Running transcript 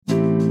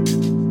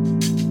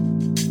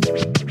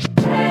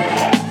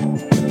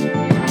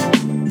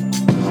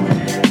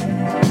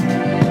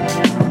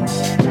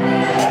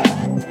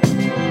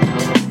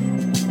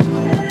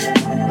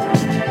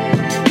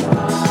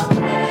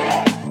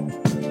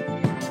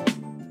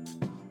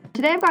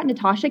Today I've got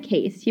Natasha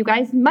Case. You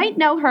guys might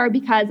know her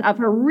because of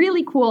her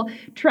really cool,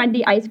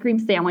 trendy ice cream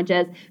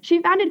sandwiches.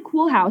 She founded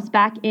Cool House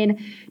back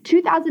in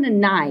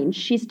 2009.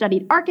 She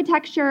studied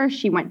architecture,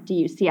 she went to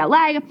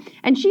UCLA,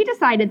 and she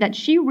decided that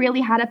she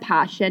really had a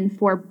passion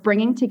for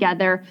bringing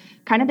together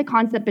kind of the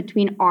concept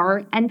between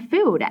art and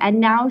food. And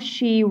now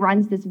she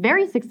runs this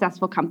very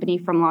successful company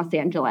from Los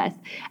Angeles.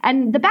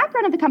 And the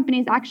background of the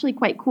company is actually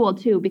quite cool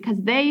too, because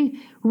they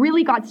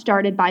really got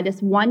started by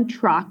this one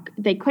truck.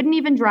 They couldn't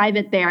even drive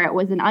it there. It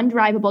was an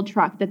undrivable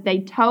truck that they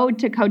towed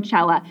to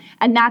Coachella.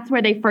 And that's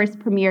where they first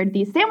premiered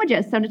these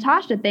sandwiches. So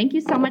Natasha, thank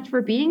you so much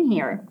for being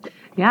here.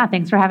 Yeah,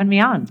 thanks for having me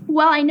on.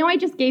 Well, I know I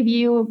just gave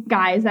you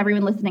guys,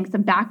 everyone listening,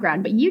 some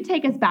background, but you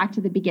take us back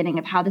to the beginning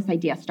of how this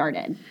idea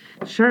started.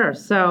 Sure.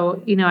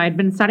 So, I'd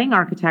been studying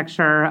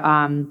architecture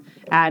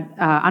at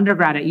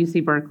undergrad at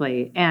UC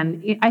Berkeley,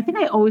 and I think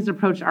I always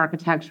approached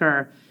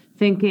architecture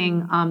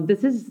thinking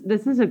this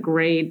is a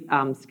great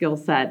skill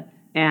set.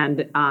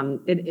 And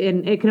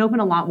it can open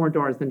a lot more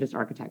doors than just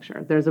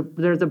architecture. There's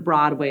a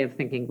broad way of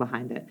thinking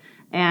behind it.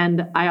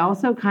 And I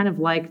also kind of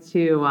like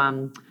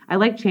to, I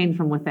like change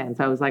from within.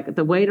 So I was like,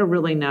 the way to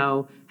really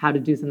know how to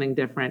do something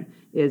different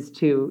is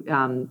to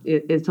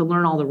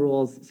learn all the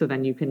rules so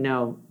then you can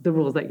know the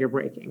rules that you're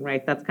breaking,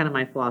 right? That's kind of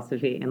my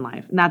philosophy in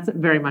life. And that's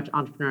very much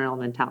entrepreneurial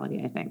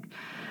mentality, I think.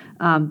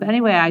 But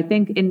anyway, I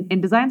think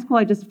in design school,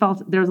 I just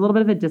felt there was a little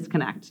bit of a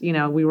disconnect.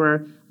 We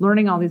were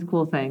learning all these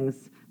cool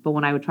things, but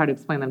when I would try to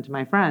explain them to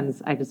my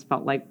friends, I just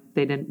felt like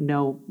they didn't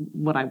know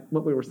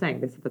what we were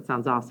saying. They said, that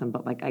sounds awesome,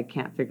 but I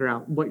can't figure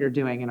out what you're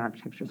doing in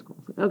architecture school.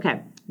 So,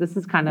 okay, this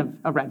is kind of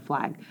a red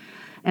flag.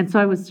 And so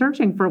I was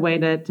searching for a way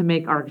to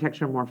make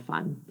architecture more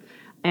fun.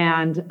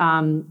 And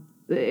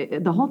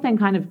the whole thing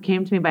kind of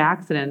came to me by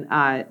accident.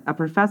 A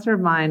professor of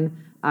mine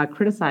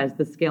criticized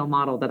the scale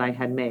model that I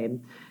had made.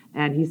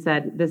 And he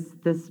said,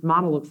 this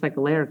model looks like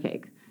a layer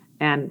cake.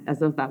 And as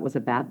though that was a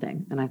bad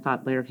thing. And I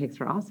thought, layer cakes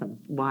are awesome.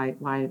 Why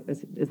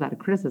is that a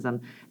criticism?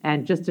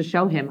 And just to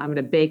show him, I'm going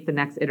to bake the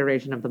next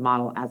iteration of the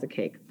model as a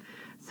cake.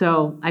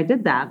 So I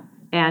did that.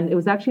 And it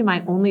was actually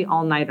my only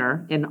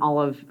all-nighter in all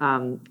of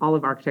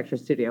Architecture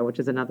Studio, which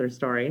is another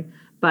story.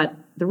 But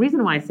the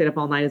reason why I stayed up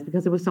all night is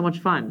because it was so much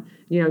fun.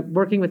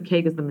 Working with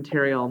cake as the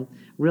material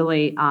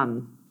really,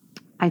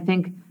 I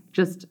think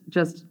just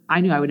I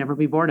knew I would never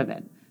be bored of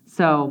it.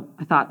 So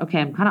I thought,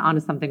 okay, I'm kind of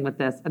onto something with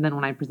this. And then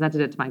when I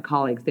presented it to my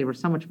colleagues, they were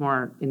so much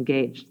more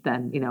engaged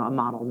than, a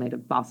model made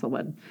of balsa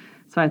wood.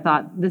 So I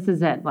thought, this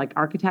is it. Like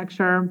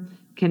architecture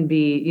can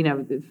be,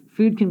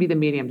 food can be the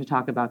medium to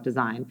talk about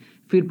design.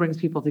 Food brings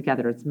people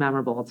together. It's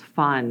memorable. It's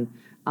fun.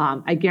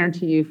 I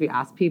guarantee you, if you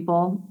ask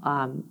people,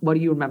 what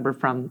do you remember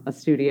from a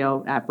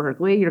studio at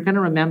Berkeley? You're going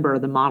to remember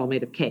the model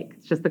made of cake.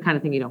 It's just the kind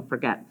of thing you don't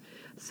forget.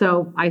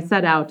 So I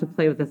set out to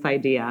play with this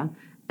idea.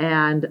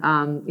 And,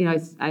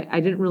 I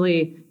didn't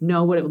really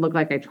know what it would look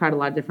like. I tried a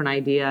lot of different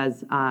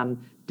ideas,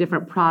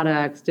 different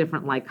products,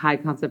 different high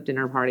concept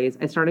dinner parties.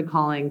 I started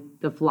calling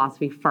the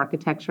philosophy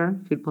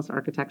Farchitecture, Food Plus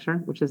Architecture,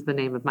 which is the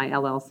name of my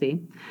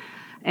LLC.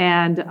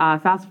 And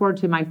fast forward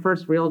to my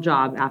first real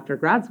job after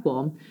grad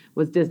school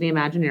was Disney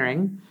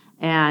Imagineering.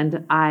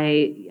 And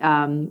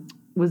I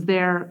was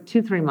there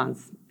 2-3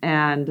 months.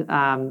 And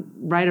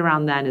right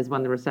around then is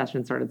when the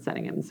recession started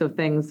setting in. So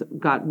things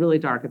got really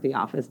dark at the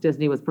office.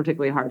 Disney was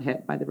particularly hard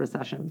hit by the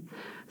recession.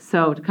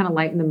 So to kind of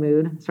lighten the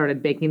mood,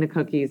 started baking the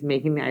cookies,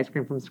 making the ice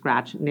cream from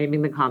scratch,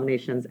 naming the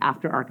combinations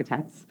after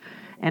architects.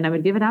 And I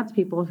would give it out to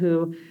people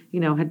who,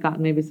 had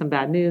gotten maybe some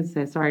bad news,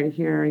 say, sorry to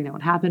hear,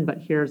 what happened, but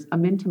here's a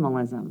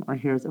minimalism, or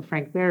here's a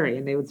Frank Berry.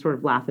 And they would sort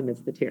of laugh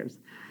amidst the tears.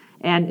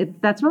 And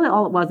that's really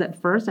all it was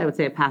at first. I would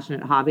say a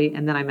passionate hobby.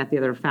 And then I met the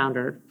other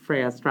founder,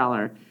 Freya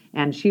Streller.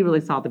 And she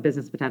really saw the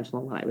business potential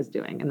in what I was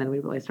doing. And then we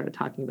really started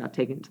talking about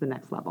taking it to the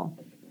next level.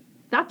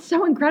 That's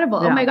so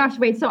incredible. Yeah. Oh my gosh,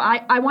 wait. So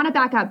I want to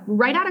back up.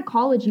 Right out of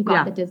college, you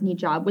got the Disney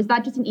job. Was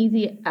that just an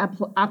easy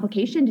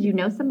application? Did you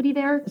know somebody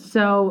there?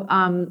 So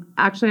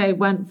actually, I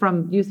went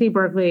from UC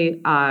Berkeley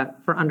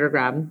for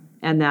undergrad,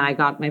 and then I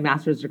got my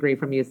master's degree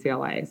from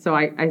UCLA. So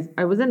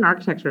I was in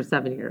architecture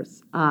 7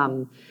 years.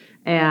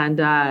 And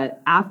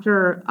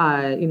after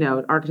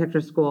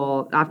architecture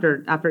school,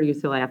 after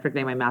UCLA, after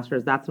getting my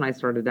master's, that's when I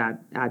started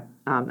at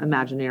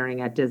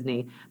Imagineering at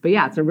Disney. But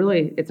yeah, it's a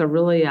really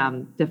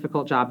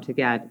difficult job to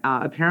get.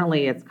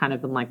 Apparently, it's kind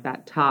of been like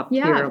that top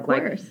tier of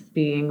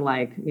being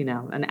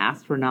an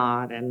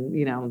astronaut,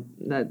 and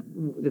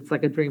it's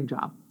like a dream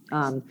job.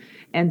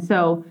 And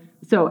so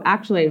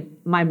actually,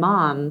 my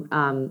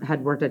mom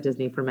had worked at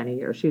Disney for many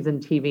years. She was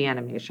in TV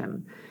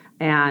animation.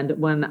 And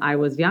when I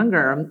was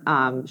younger,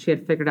 she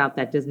had figured out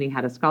that Disney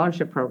had a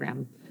scholarship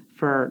program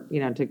for,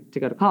 to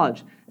go to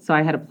college. So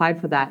I had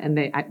applied for that, and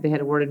they had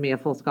awarded me a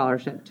full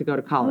scholarship to go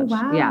to college.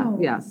 Oh, wow.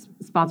 Yes,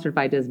 sponsored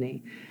by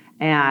Disney.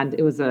 And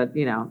it was a,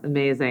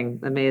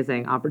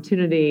 amazing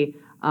opportunity.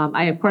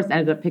 I, of course,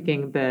 ended up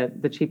picking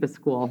the cheapest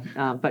school.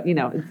 But,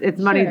 it's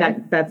money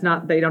that's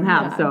not, that you don't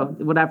have. Yeah. So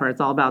whatever,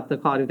 it's all about the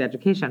quality of the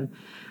education.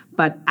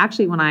 But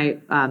actually, when I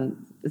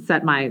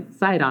set my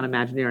sight on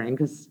Imagineering,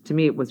 because to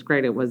me it was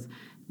great. It was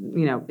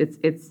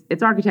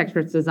it's architecture,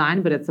 it's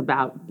design, but it's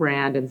about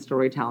brand and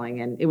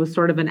storytelling. And it was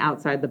sort of an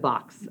outside the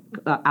box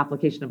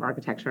application of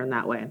architecture in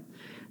that way.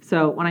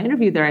 So when I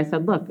interviewed there, I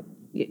said, look,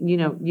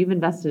 you've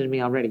invested in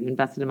me already. You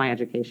invested in my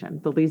education.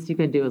 The least you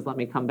can do is let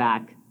me come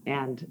back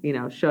and,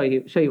 show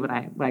you what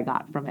I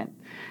got from it.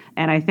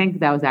 And I think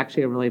that was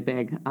actually a really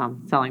big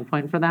selling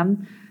point for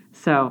them.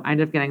 So I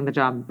ended up getting the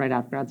job right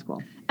after grad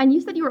school. And you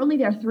said you were only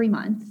there 3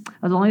 months.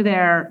 I was only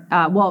there,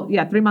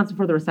 3 months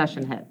before the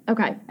recession hit.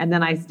 Okay. And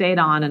then I stayed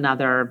on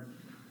another,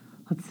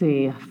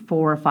 4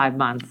 or 5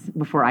 months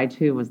before I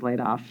too was laid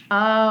off.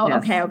 Oh,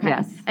 Yes, okay.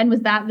 yes. And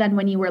was that then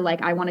when you were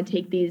like, I want to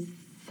take these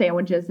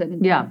sandwiches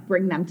and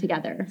bring them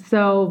together?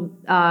 So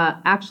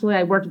actually,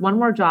 I worked one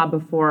more job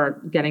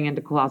before getting into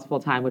Koolhaus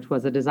full time, which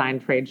was a design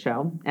trade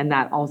show, and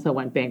that also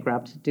went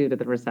bankrupt due to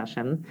the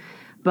recession.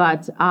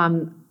 But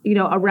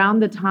around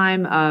the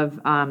time of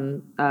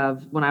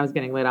when I was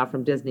getting laid off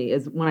from Disney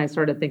is when I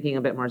started thinking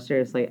a bit more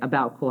seriously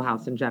about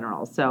Koolhaus in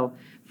general. So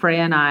Freya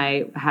and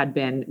I had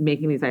been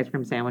making these ice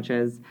cream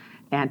sandwiches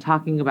and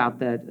talking about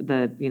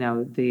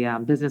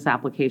the business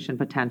application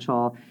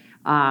potential.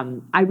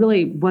 I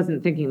really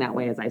wasn't thinking that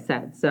way, as I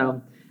said.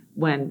 So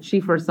when she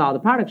first saw the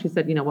product, she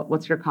said,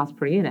 what's your cost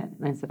per unit?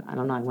 And I said, I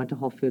don't know. I went to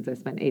Whole Foods. I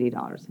spent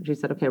 $80. And she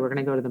said, okay, we're going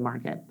to go to the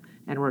market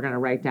and we're going to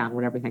write down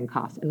what everything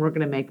costs. And we're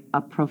going to make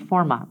a pro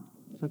forma.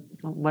 So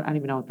I don't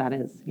even know what that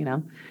is,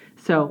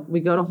 So we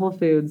go to Whole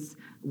Foods,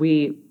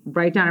 we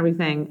write down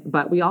everything,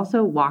 but we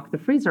also walk the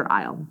freezer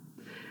aisle.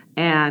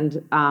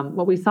 And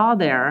what we saw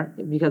there,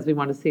 because we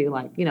want to see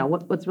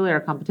what's really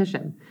our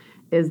competition,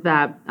 is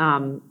that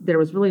there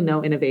was really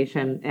no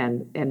innovation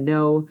and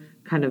no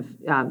kind of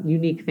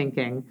unique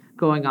thinking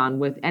going on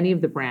with any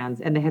of the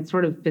brands, and they had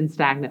sort of been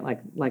stagnant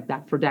like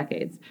that for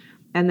decades.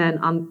 And then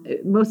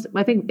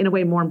I think in a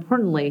way more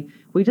importantly,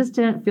 we just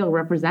didn't feel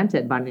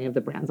represented by any of the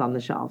brands on the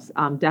shelves.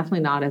 Definitely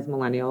not as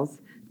millennials,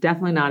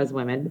 definitely not as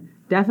women,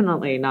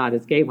 definitely not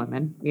as gay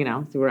women,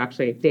 So we're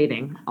actually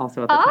dating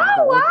also at the time.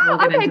 Oh, wow. We'll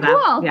get Okay, into cool.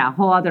 That. Yeah,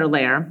 whole other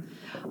layer.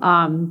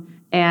 And,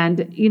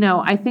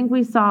 I think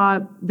we saw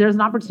there's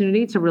an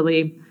opportunity to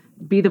really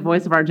be the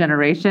voice of our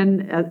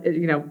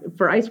generation,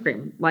 for ice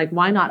cream. Like,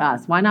 why not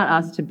us? Why not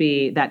us to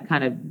be that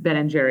kind of Ben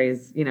and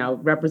Jerry's,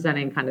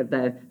 representing kind of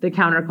the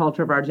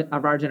counterculture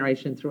of our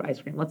generation through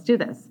ice cream? Let's do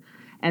this.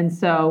 And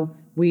so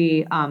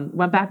we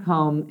went back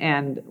home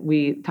and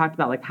we talked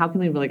about, how can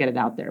we really get it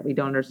out there? We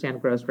don't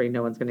understand grocery.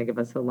 No one's going to give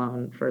us a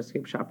loan for a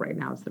scoop shop right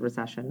now. It's the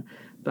recession.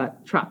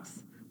 But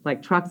trucks.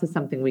 Trucks is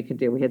something we could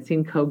do. We had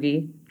seen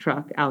Kogi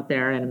truck out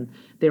there, and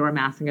they were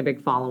amassing a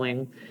big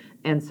following.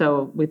 And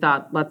so we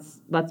thought,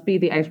 let's be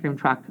the ice cream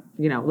truck.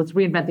 Let's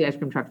reinvent the ice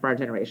cream truck for our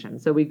generation.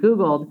 So we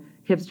Googled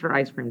hipster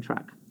ice cream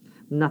truck.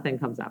 Nothing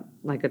comes up.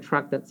 Like a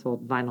truck that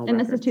sold vinyl And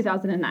records. this is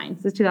 2009.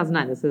 This is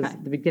 2009. This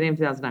is the beginning of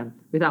 2009.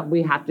 We thought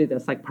we have to do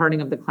this, parting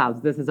of the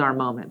clouds. This is our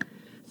moment.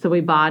 So we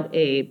bought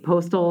a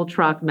postal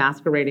truck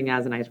masquerading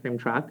as an ice cream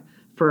truck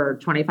for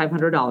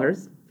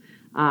 $2,500.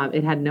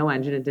 It had no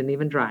engine. It didn't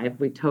even drive.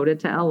 We towed it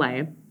to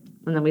LA.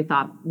 And then we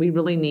thought we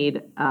really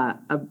need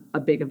a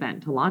big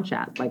event to launch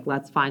at.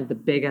 Let's find the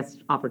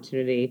biggest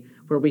opportunity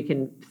where we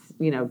can,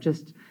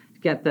 just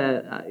get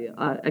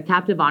a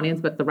captive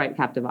audience, but the right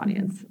captive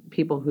audience.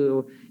 People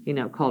who,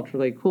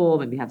 culturally cool,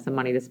 maybe have some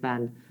money to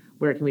spend.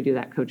 Where can we do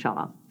that?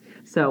 Coachella.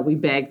 So we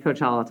begged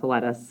Coachella to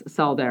let us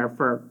sell there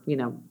for,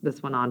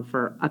 this went on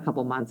for a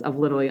couple months of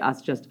literally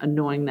us just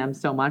annoying them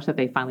so much that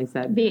they finally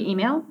said... Via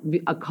email?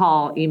 A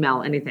call,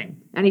 email,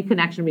 anything. Any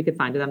connection we could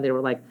find to them, they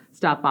were like,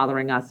 stop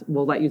bothering us.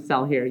 We'll let you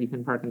sell here. You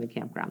can park in the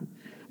campground.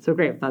 So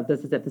great. Thought this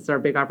is it. This is our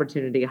big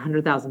opportunity.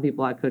 100,000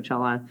 people at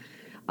Coachella.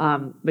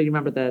 But you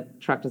remember the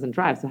truck doesn't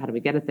drive, so how do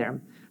we get it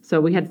there? So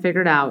we had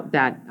figured out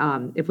that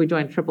if we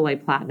joined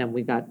AAA Platinum,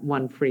 we got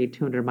one free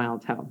 200-mile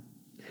tow.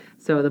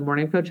 So the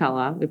morning of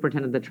Coachella, we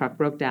pretended the truck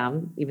broke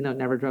down, even though it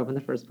never drove in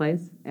the first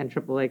place, and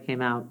AAA came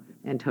out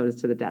and towed us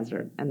to the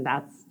desert. And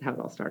that's how it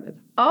all started.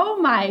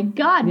 Oh, my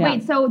God. Yeah.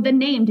 Wait, so the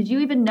name, did you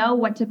even know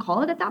what to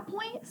call it at that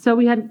point? So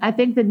I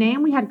think the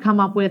name we had come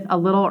up with a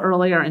little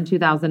earlier in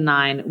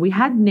 2009, we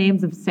had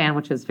names of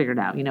sandwiches figured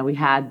out. We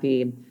had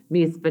the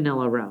Mies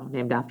Vanilla Row,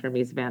 named after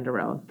Mies van der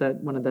Rohe,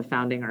 one of the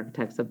founding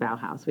architects of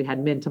Bauhaus. We had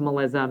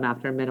Minimalism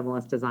after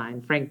minimalist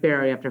design, Frank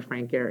Gehry after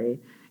Frank Gehry,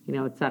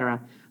 et cetera.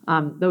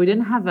 Though we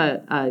didn't have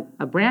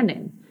a brand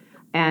name.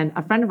 And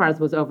a friend of ours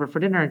was over for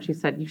dinner, and she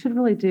said, you should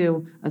really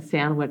do a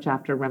sandwich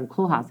after Rem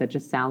Koolhaas. It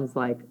just sounds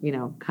like,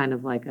 kind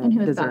of like a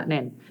dessert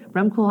name.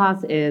 Rem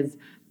Koolhaas is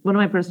one of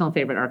my personal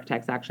favorite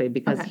architects, actually,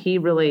 because he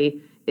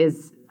really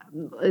is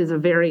a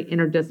very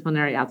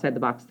interdisciplinary,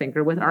 outside-the-box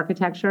thinker with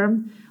architecture.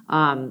 So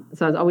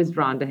I was always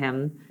drawn to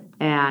him.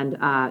 And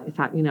I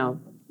thought,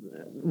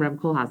 Rem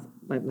Koolhaas,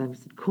 I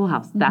said,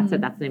 Koolhaus, that's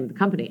it, that's the name of the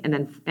company. And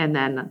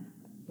then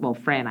well,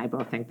 Freya and I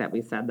both think that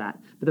we said that.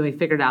 But then we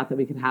figured out that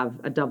we could have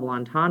a double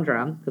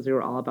entendre, because we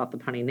were all about the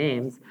punny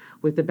names,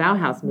 with the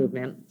Bauhaus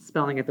movement,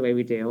 spelling it the way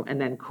we do,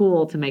 and then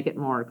cool to make it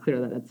more clear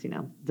that it's,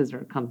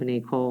 dessert company,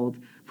 cold,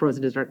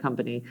 frozen dessert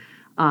company.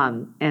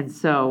 And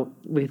so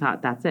we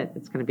thought, that's it.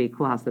 It's going to be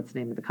Cool House. That's the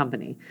name of the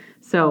company.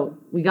 So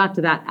we got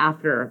to that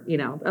after,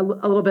 a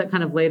little bit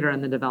kind of later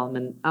in the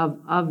development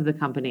of the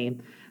company.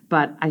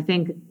 But I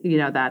think,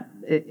 that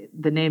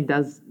the name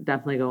does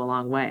definitely go a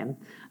long way.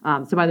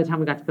 So by the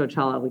time we got to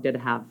Coachella, we did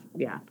have,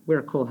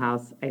 we're Cool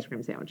House ice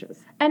cream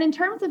sandwiches. And in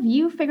terms of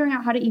you figuring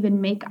out how to even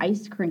make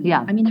ice cream,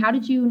 Yeah. I mean, how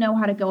did you know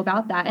how to go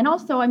about that? And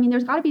also, I mean,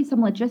 there's got to be some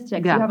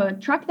logistics. Yeah. You have a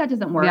truck that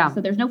doesn't work,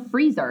 so there's no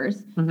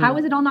freezers. Mm-hmm. How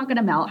is it all not going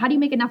to melt? How do you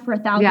make enough for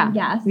 1,000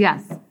 guests?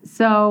 Yes.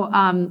 So,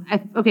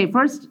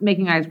 first,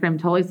 making ice cream,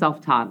 totally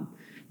self-taught.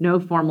 No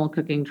formal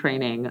cooking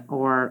training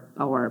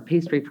or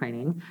pastry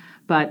training.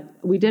 But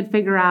we did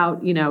figure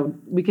out,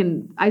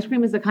 ice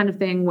cream is the kind of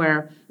thing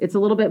where it's a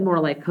little bit more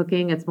like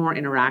cooking. It's more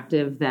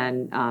interactive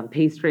than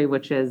pastry,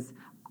 which is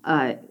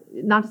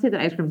not to say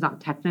that ice cream is not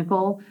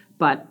technical,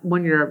 but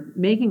when you're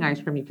making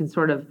ice cream, you can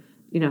sort of,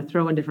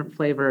 throw in different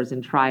flavors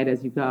and try it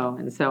as you go.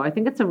 And so I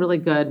think it's a really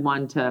good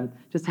one to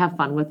just have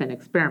fun with and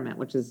experiment,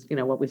 which is,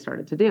 what we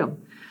started to do.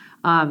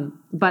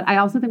 But I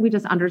also think we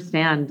just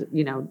understand,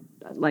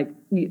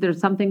 there's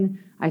something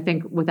I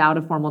think without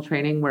a formal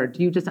training where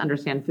do you just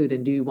understand food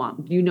and do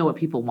you know what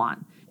people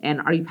want?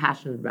 And are you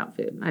passionate about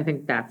food? I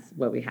think that's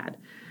what we had.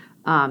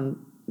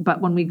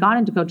 But when we got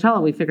into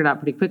Coachella, we figured out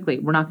pretty quickly,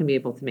 we're not going to be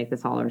able to make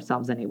this all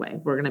ourselves anyway.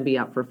 We're going to be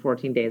up for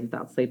 14 days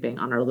without sleeping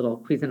on our little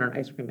Cuisinart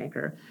ice cream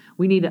maker.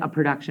 We need a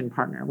production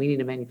partner. We need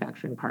a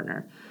manufacturing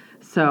partner.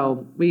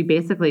 So we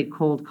basically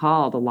cold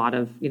called a lot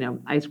of,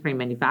 ice cream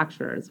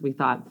manufacturers. We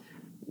thought,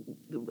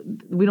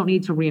 we don't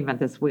need to reinvent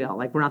this wheel.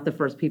 Like, we're not the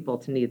first people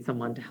to need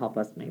someone to help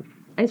us make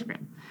ice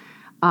cream.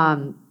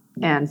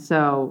 And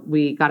so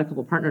we got a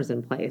couple partners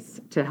in place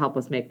to help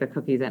us make the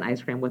cookies and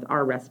ice cream with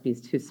our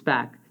recipes to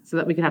spec so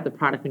that we could have the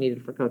product we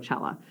needed for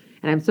Coachella.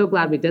 And I'm so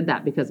glad we did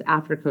that because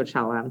after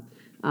Coachella,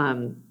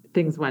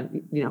 things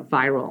went,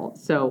 viral.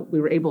 So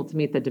we were able to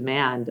meet the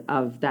demand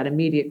of that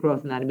immediate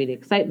growth and that immediate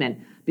excitement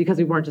because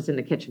we weren't just in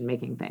the kitchen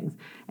making things.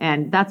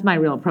 And that's my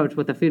real approach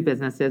with the food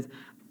business is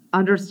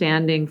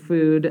understanding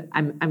food.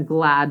 I'm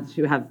glad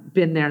to have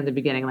been there in the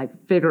beginning, like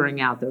figuring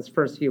out those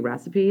first few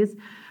recipes.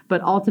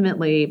 But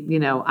ultimately,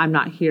 I'm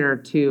not here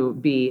to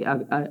be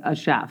a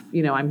chef.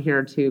 I'm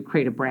here to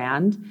create a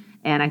brand.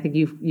 And I think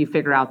you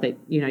figure out that,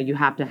 you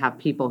have to have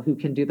people who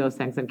can do those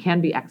things and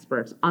can be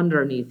experts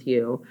underneath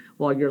you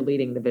while you're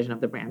leading the vision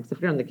of the brand. Because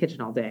if you're in the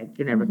kitchen all day,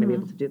 you're never going to be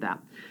able to do that.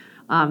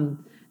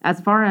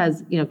 As far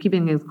as,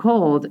 keeping things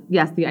cold,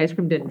 yes, the ice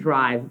cream didn't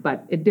drive,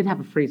 but it did have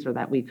a freezer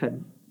that we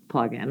could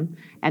plug in.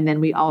 And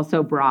then we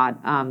also brought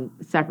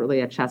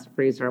separately a chest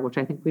freezer, which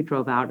I think we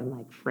drove out in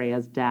like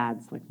Freya's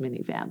dad's like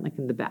minivan, like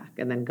in the back,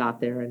 and then got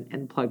there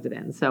and plugged it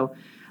in. So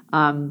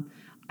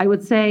I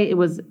would say it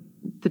was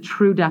the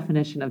true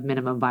definition of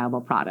minimum viable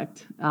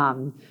product.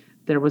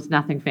 There was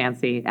nothing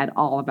fancy at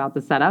all about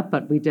the setup,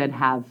 but we did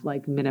have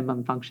like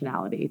minimum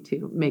functionality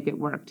to make it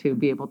work to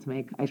be able to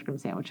make ice cream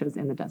sandwiches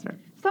in the desert.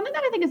 Something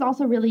that I think is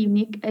also really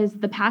unique is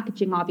the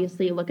packaging.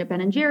 Obviously, you look at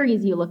Ben &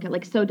 Jerry's, you look at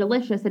like So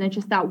Delicious, and it's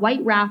just that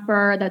white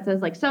wrapper that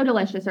says like So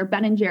Delicious or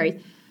Ben &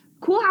 Jerry's.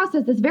 Cool House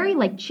has this very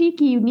like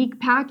cheeky, unique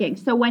packing.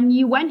 So when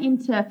you went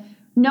into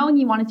knowing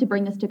you wanted to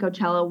bring this to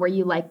Coachella, were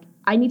you like,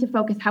 I need to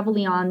focus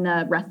heavily on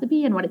the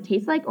recipe and what it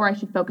tastes like, or I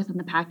should focus on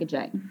the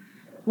packaging?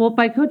 Well,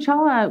 by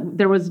Coachella,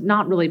 there was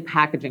not really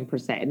packaging per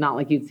se, not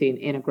like you'd see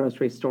in a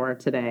grocery store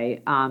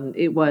today.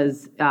 It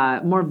was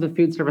more of the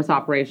food service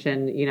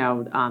operation.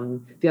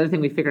 The other thing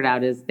we figured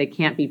out is they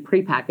can't be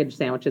prepackaged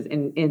sandwiches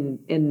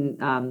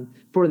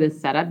for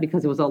this setup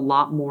because it was a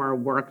lot more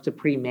work to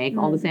pre-make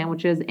all the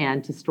sandwiches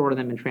and to store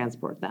them and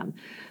transport them.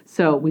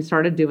 So we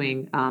started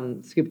doing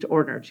scoop to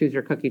order, choose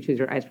your cookie, choose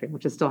your ice cream,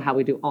 which is still how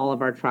we do all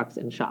of our trucks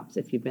and shops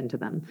if you've been to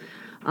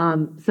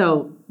them.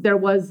 So there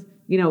was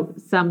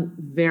some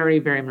very,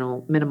 very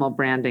minimal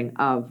branding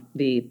of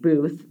the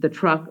booth. The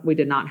truck, we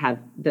did not have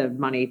the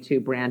money to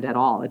brand at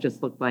all. It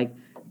just looked like,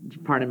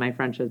 pardon my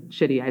French, a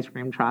shitty ice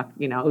cream truck.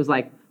 It was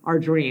like our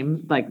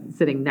dream, like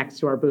sitting next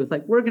to our booth,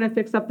 like we're going to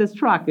fix up this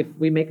truck if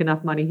we make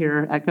enough money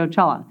here at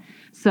Coachella.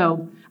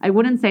 So I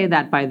wouldn't say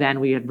that by then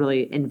we had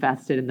really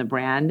invested in the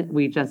brand.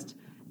 We just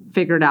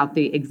figured out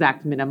the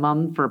exact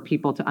minimum for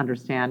people to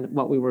understand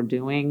what we were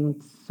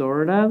doing,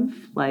 sort of.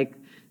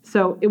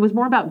 So it was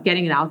more about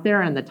getting it out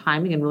there and the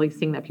timing and really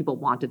seeing that people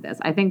wanted this.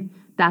 I think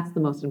that's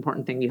the most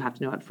important thing you have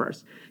to know at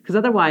first. Because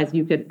otherwise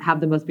you could have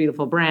the most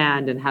beautiful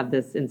brand and have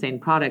this insane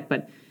product,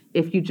 but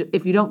if you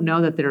don't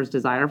know that there's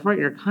desire for it,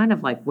 you're kind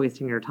of like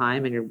wasting your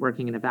time and you're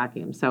working in a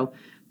vacuum. So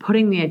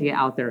putting the idea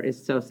out there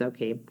is so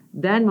key.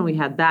 Then when we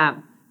had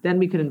that, then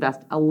we could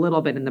invest a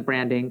little bit in the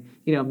branding,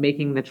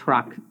 making the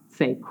truck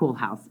say Cool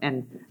House,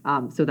 and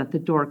so that the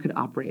door could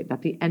operate,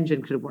 that the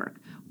engine could work.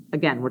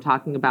 Again, we're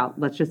talking about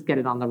let's just get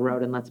it on the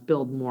road and let's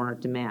build more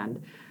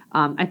demand.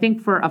 I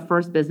think for a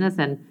first business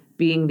and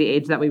being the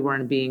age that we were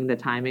and being the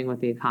timing with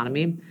the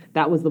economy,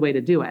 that was the way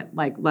to do it.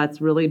 Like let's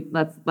really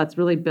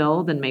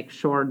build and make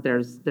sure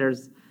there's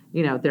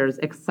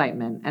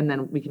excitement, and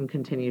then we can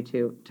continue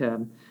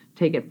to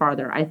take it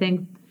farther. I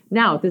think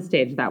now at this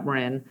stage that we're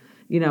in,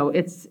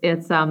 it's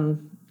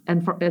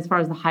and as far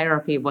as the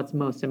hierarchy of what's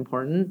most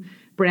important,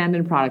 brand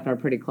and product are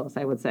pretty close,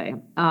 I would say.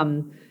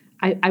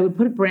 I would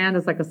put brand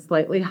as like a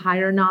slightly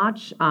higher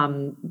notch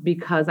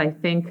because I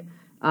think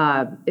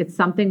it's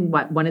something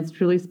when it's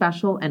truly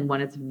special and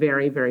when it's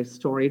very, very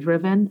story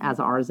driven, as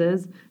ours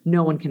is,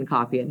 no one can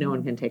copy it, no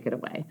one can take it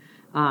away.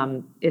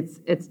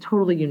 It's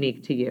totally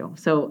unique to you.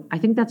 So I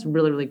think that's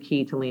really, really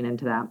key to lean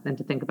into that and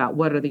to think about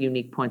what are the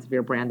unique points of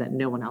your brand that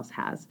no one else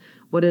has.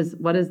 What is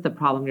the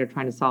problem you're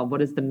trying to solve?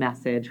 What is the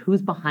message?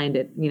 Who's behind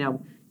it?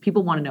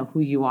 People want to know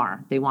who you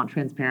are. They want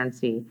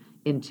transparency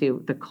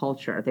into the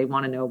culture. They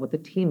want to know what the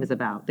team is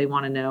about. They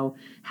want to know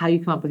how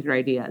you come up with your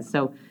ideas.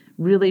 So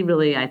really,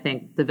 really, I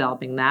think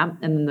developing that.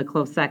 And then the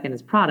close second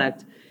is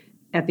product.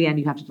 At the end,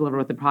 you have to deliver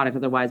with the product.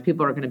 Otherwise,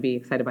 people are going to be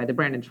excited by the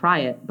brand and try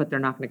it, but they're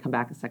not going to come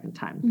back a second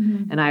time.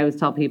 Mm-hmm. And I always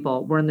tell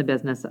people we're in the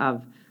business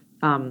of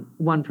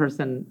one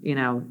person,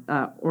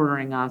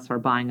 ordering us or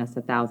buying us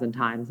 1,000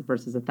 times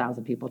versus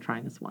 1,000 people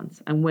trying us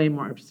once. I'm way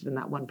more interested in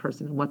that one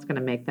person and what's going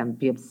to make them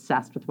be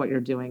obsessed with what you're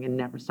doing and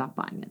never stop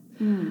buying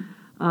it.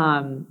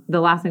 Mm. The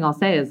last thing I'll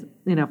say is,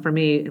 for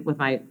me, with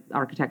my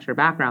architecture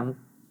background,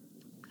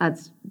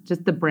 that's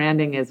just the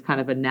branding is kind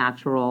of a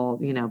natural,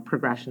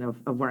 progression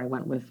of where I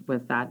went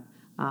with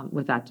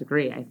that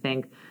degree. I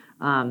think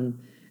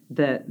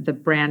the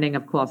branding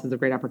of Cool House is a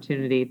great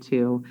opportunity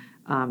to,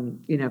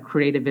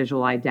 create a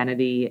visual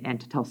identity and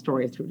to tell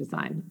stories through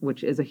design,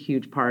 which is a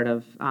huge part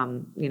of,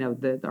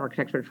 the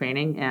architecture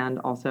training and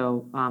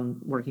also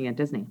working at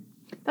Disney.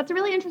 That's a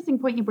really interesting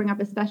point you bring up,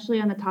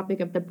 especially on the topic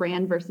of the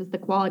brand versus the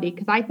quality,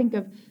 because I think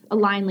of a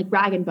line like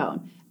Rag &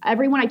 Bone.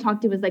 Everyone I talk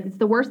to is like, it's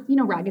the worst,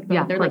 Rag & Bone.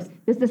 Yeah, they're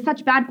like, this is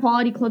such bad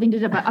quality clothing,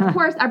 but of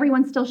course,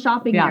 everyone's still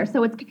shopping there.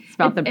 So it's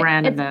about the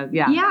brand it's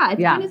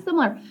kind of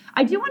similar.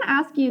 I do want to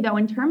ask you, though,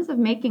 in terms of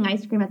making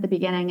ice cream at the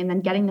beginning and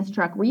then getting this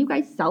truck, were you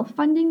guys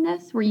self-funding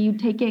this? Were you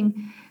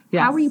taking...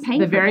 Yes. How were you paying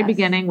for this? The very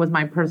beginning was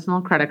my personal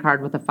credit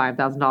card with a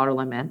 $5,000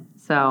 limit.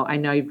 So I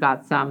know you've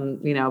got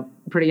some,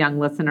 pretty young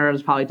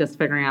listeners probably just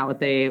figuring out what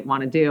they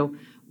want to do.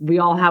 We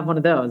all have one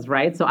of those,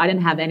 right? So I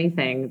didn't have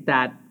anything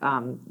that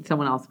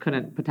someone else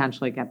couldn't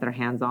potentially get their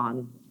hands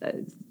on,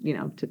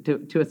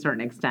 to a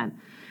certain extent.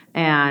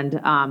 And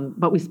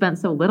but we spent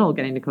so little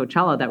getting to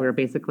Coachella that we were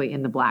basically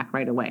in the black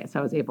right away. So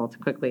I was able to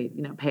quickly,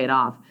 pay it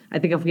off. I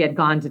think if we had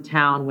gone to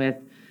town with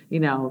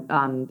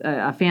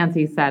a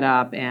fancy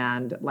setup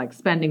and like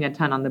spending a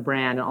ton on the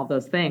brand and all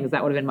those things,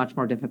 that would have been much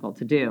more difficult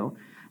to do.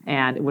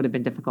 And it would have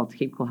been difficult to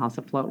keep Cool House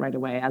afloat right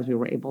away as we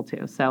were able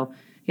to. So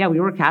yeah, we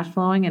were cash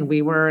flowing and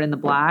we were in the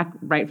black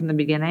right from the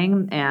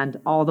beginning and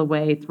all the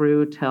way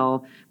through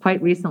till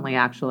quite recently,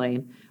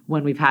 actually,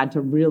 when we've had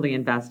to really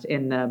invest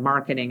in the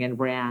marketing and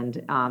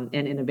brand and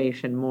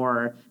innovation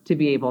more to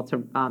be able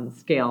to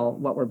scale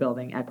what we're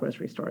building at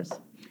grocery stores.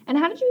 And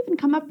how did you even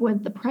come up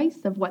with the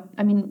price of what's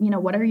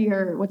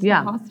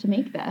the cost to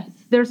make this?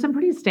 There's some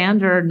pretty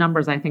standard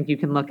numbers I think you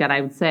can look at.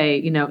 I would say,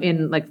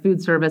 in like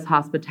food service,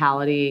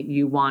 hospitality,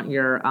 you want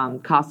your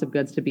cost of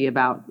goods to be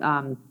about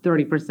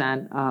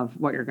 30% of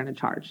what you're going to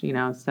charge,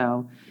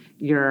 so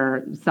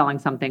you're selling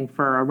something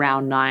for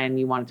around $9,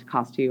 you want it to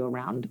cost you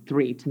around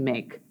 $3 to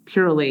make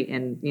purely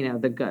in,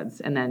 the goods.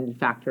 And then you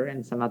factor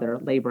in some other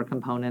labor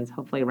components,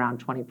 hopefully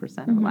around 20%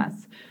 mm-hmm. or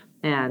less.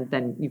 And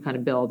then you kind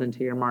of build into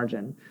your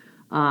margin.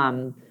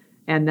 And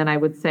then I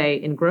would say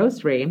in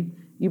grocery,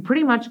 you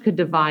pretty much could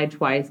divide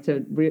twice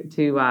to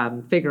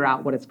figure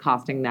out what it's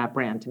costing that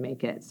brand to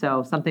make it.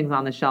 So something's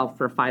on the shelf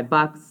for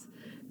 $5.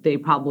 They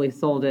probably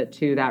sold it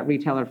to that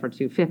retailer for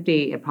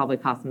 $2.50. It probably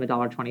cost them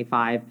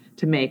 $1.25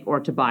 to make or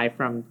to buy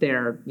from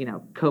their,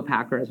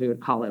 co-packer, as we would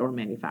call it, or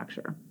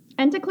manufacturer.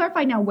 And to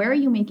clarify now, where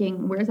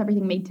is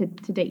everything made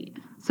to date?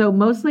 So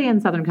mostly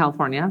in Southern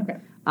California. Okay.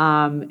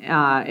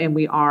 And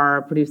we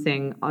are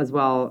producing as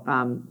well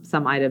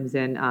some items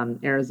in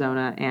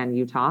Arizona and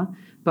Utah.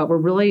 But we're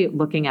really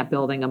looking at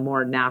building a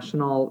more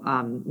national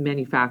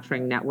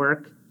manufacturing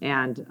network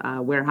and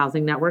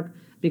warehousing network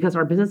because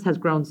our business has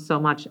grown so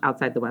much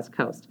outside the West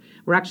Coast.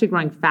 We're actually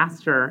growing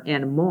faster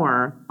and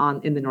more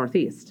in the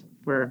Northeast,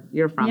 where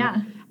you're from.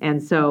 Yeah.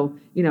 And so,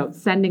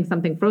 sending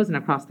something frozen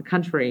across the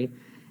country,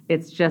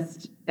 it's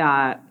just,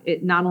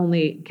 it not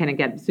only can it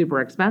get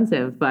super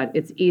expensive, but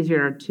it's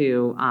easier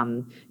to,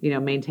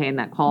 maintain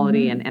that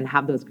quality mm-hmm. and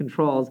have those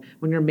controls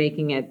when you're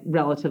making it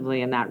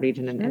relatively in that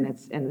region sure.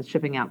 and it's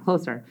shipping out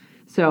closer.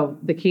 So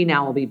the key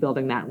now will be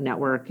building that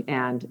network,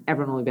 and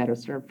everyone will be better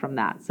served from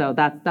that. So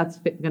that's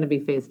going to be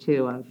phase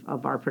 2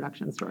 of our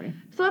production story.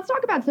 So let's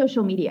talk about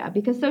social media,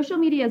 because social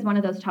media is one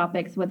of those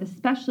topics with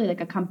especially like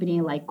a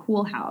company like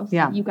Cool House.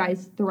 Yeah. You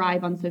guys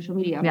thrive on social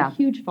media. You yeah. have a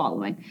huge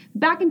following.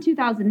 Back in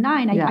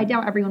 2009, I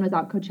doubt everyone was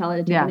out Coachella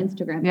to take yeah. an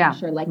Instagram yeah.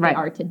 picture like right. they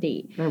are to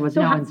date. There was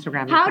no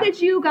Instagram. How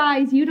did you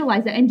guys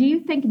utilize it? And do you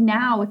think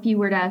now if you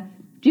were to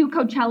do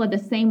Coachella the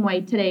same way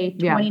today,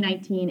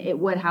 2019, it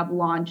would have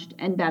launched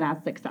and been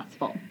as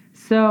successful?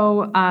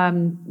 So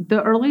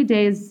the early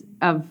days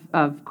of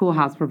Cool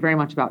House were very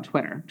much about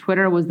Twitter.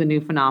 Twitter was the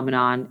new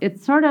phenomenon.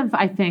 It's sort of,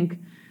 I think,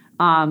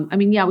 we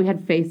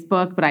had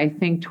Facebook, but I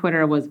think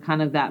Twitter was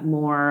kind of that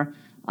more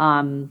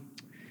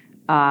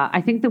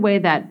I think the way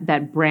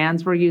that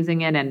brands were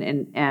using it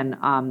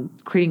and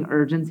creating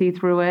urgency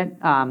through it,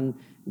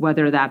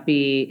 whether that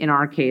be in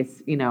our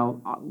case,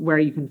 where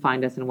you can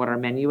find us and what our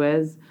menu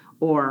is,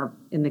 or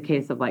in the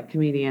case of like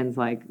comedians,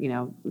 like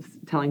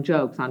telling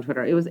jokes on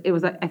Twitter, it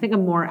was I think a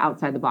more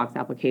outside the box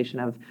application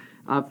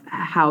of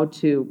how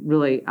to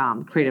really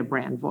create a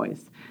brand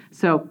voice.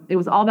 So it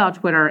was all about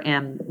Twitter,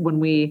 and when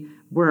we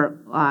were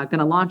going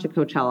to launch at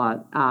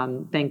Coachella,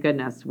 thank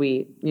goodness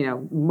we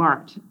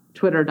marked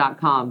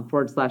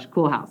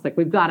twitter.com/coolhouse. Like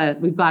we've got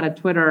a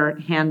Twitter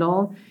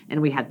handle,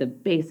 and we had the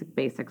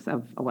basics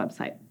of a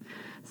website.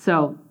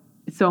 So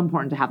it's so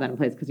important to have that in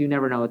place because you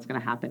never know what's going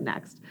to happen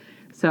next.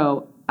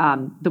 So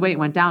the way it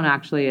went down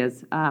actually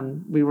is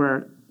we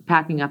were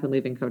packing up and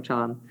leaving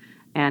Coachella,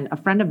 and a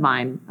friend of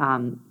mine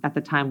at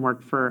the time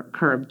worked for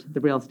Curbed, the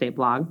real estate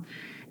blog,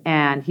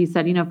 and he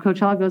said, if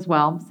Coachella goes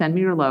well, send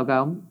me your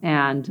logo,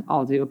 and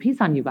I'll do a piece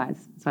on you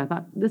guys. So I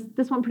thought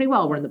this went pretty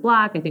well. We're in the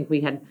black. I think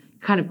we had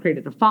kind of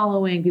created a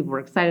following. People were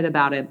excited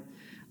about it.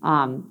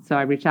 So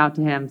I reached out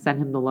to him, sent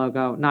him the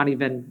logo, not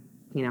even,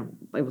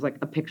 it was like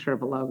a picture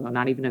of a logo,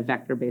 not even a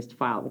vector-based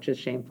file, which is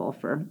shameful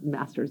for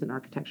master's in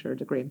architecture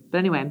degree. But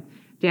anyway,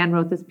 Dan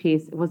wrote this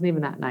piece. It wasn't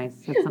even that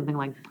nice. It's something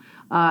like,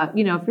 if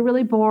you're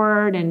really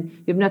bored and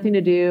you have nothing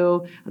to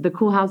do, the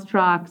Cool House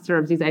truck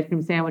serves these ice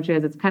cream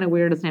sandwiches. It's kind of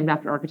weird. It's named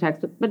after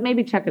architects, but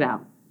maybe check it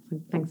out.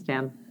 Thanks,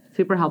 Dan.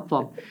 Super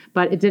helpful.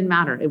 But it didn't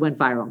matter. It went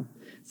viral.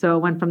 So it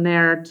went from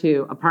there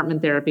to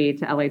Apartment Therapy,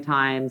 to LA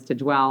Times, to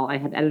Dwell. I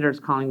had editors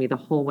calling me the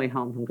whole way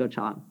home from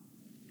Coachella.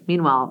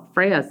 Meanwhile,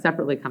 Freya,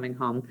 separately coming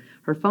home,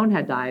 her phone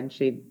had died.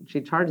 She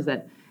charges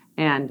it.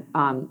 And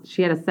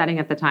she had a setting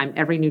at the time,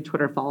 every new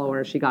Twitter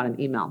follower, she got an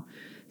email.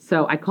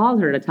 So I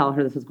called her to tell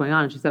her this was going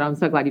on. And she said, I'm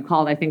so glad you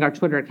called. I think our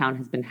Twitter account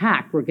has been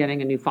hacked. We're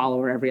getting a new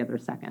follower every other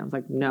second. I was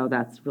like, no,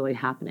 that's really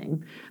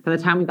happening. By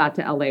the time we got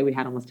to LA, we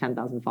had almost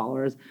 10,000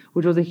 followers,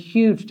 which was a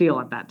huge deal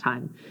at that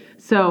time.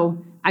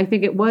 So I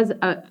think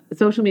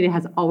social media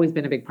has always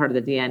been a big part of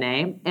the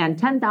DNA. And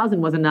 10,000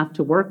 was enough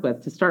to work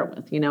with, to start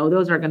with.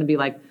 Those are going to be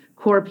like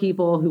core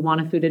people who want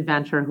a food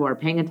adventure, who are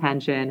paying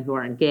attention, who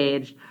are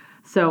engaged.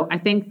 So I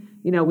think,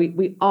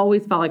 we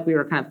always felt like we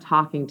were kind of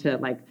talking to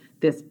like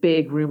this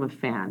big room of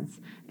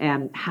fans,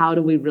 and how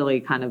do we really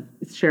kind of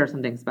share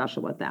something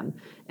special with them?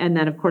 And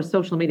then, of course,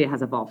 social media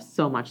has evolved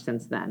so much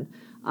since then.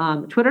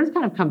 Twitter's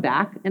kind of come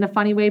back in a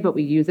funny way, but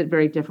we use it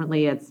very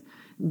differently. It's,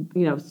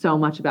 so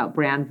much about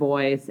brand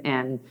voice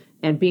and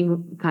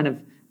being kind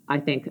of, I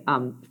think,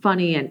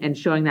 funny and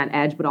showing that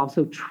edge, but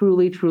also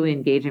truly, truly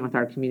engaging with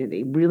our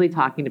community, really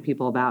talking to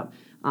people about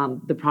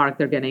the product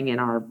they're getting in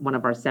one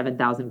of our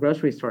 7,000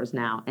 grocery stores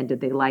now, and did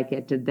they like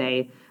it? Do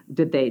they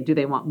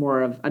want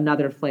more of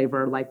another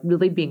flavor? Like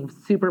really being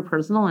super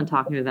personal and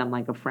talking to them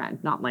like a friend,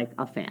 not like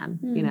a fan,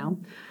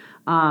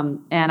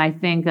 And I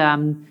think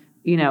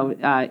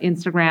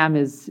Instagram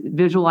is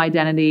visual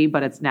identity,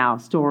 but it's now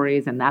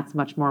stories, and that's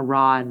much more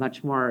raw and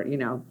much more,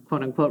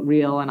 quote unquote,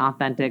 real and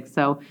authentic.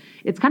 So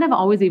it's kind of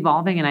always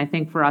evolving. And I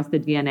think for us, the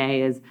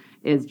DNA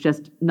is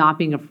just not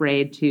being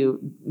afraid to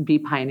be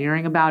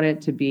pioneering about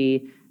it, to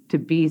be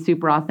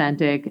super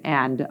authentic,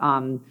 and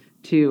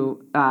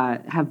to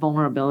have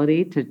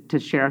vulnerability, to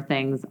share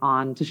things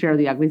to share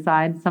the ugly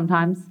side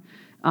sometimes,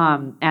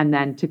 and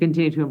then to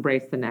continue to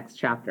embrace the next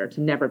chapter,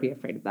 to never be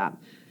afraid of that.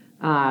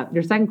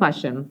 Your second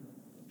question.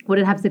 Would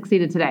it have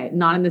succeeded today?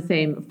 Not in the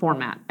same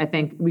format. I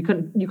think you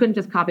couldn't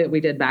just copy what we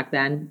did back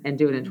then and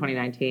do it in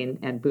 2019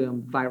 and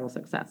boom, viral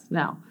success.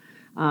 No.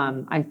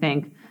 I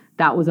think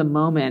that was a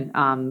moment,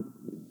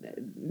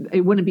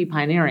 it wouldn't be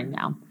pioneering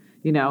now.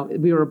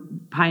 We were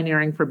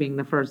pioneering for being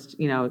the first,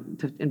 to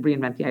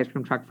reinvent the ice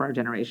cream truck for our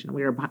generation.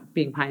 We were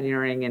being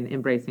pioneering and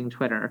embracing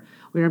Twitter.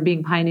 We were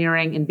being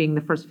pioneering and being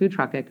the first food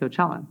truck at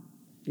Coachella.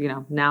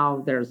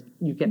 Now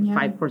you get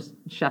 5-course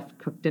chef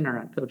cooked dinner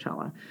at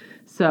Coachella.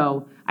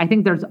 So I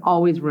think there's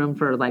always room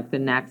for like the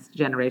next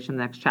generation,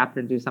 the next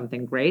chapter to do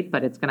something great,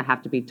 but it's going to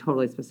have to be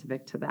totally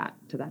specific to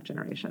that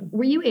generation.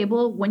 Were you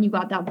able, when you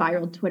got that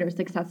viral Twitter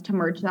success, to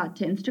merge that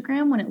to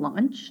Instagram when it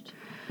launched?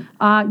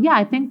 Yeah,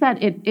 I think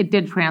that it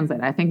did translate.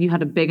 I think you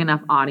had a big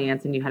enough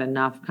audience and you had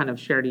enough kind of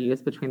shared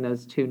use between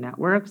those two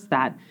networks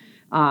that,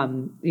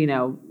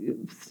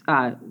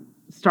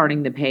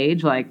 starting the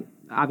page, like,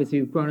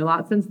 obviously, we've grown a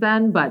lot since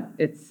then, but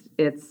it's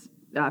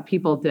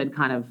people did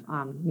kind of,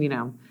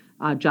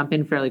 jump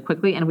in fairly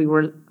quickly, and we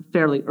were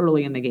fairly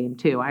early in the game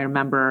too. I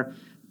remember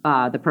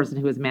the person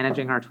who was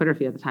managing our Twitter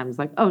feed at the time was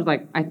like,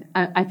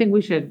 I think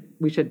we should.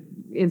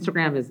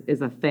 Instagram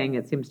is a thing.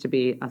 It seems to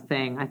be a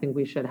thing. I think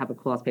we should have a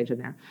Cool House page in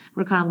there.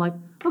 We're kind of like,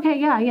 okay,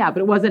 yeah,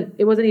 but it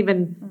wasn't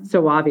even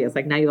so obvious.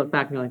 Like now you look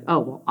back and you're like, oh,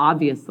 well,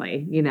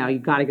 obviously, you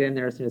got to get in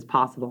there as soon as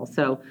possible.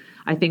 So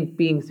I think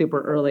being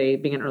super early,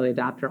 being an early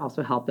adopter,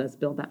 also helped us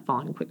build that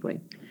following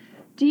quickly.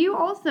 Do you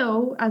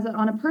also,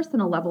 on a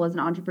personal level as an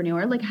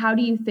entrepreneur, like how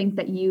do you think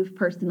that you've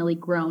personally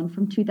grown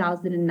from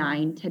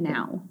 2009 to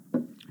now?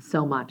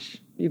 So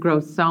much. You grow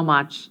so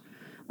much.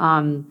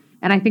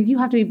 And I think you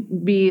have to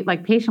be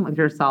like patient with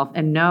yourself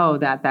and know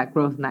that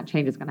growth and that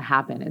change is going to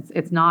happen.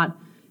 It's not,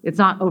 it's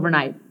not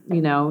overnight,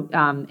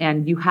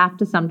 and you have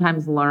to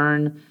sometimes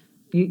learn.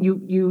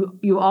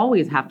 You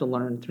always have to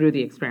learn through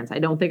the experience. I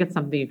don't think it's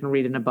something you can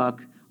read in a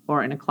book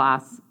or in a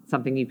class,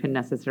 something you can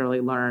necessarily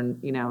learn,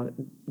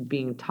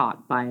 being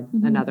taught by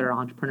another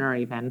entrepreneur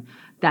even.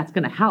 That's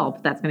going to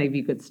help. That's going to give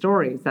you good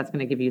stories. That's going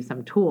to give you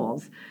some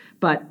tools.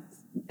 But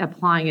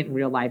applying it in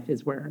real life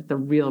is where the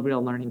real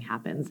learning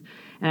happens.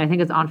 And I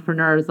think as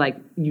entrepreneurs, like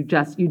you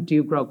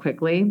do grow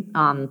quickly.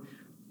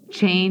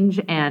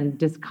 Change and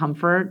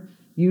discomfort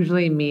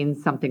usually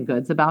means something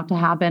good's about to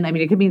happen. I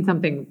mean, it could mean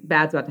something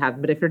bad's about to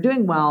happen, but if you're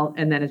doing well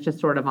and then it's just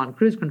sort of on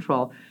cruise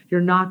control, you're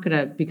not going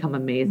to become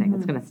amazing.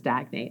 It's going to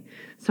stagnate.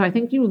 So I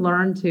think you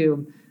learn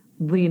to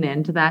lean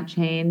into that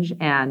change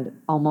and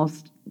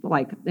almost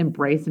like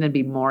embrace it and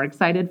be more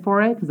excited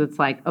for it, because it's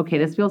like, okay,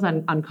 this feels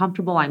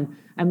uncomfortable. I'm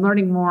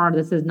learning more.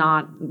 This is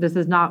not,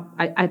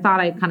 I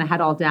thought I kind of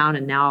had all down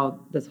and now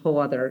this whole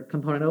other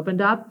component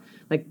opened up.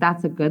 Like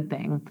that's a good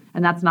thing.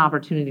 And that's an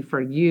opportunity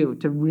for you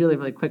to really,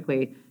 really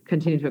quickly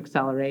continue to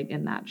accelerate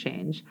in that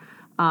change.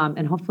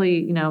 And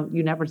hopefully, you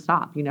never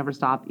stop. You never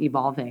stop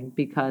evolving,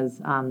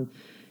 because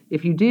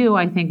if you do,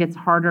 I think it's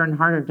harder and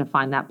harder to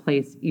find that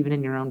place even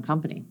in your own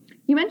company.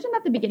 You mentioned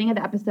at the beginning of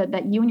the episode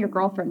that you and your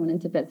girlfriend went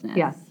into business.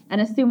 Yes. And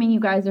assuming you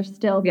guys are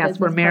still Yes,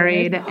 we're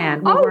married.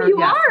 Partners. And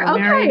you are?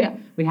 Okay.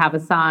 Married. We have a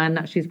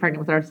son. She's pregnant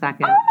with our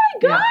second. Oh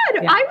my God.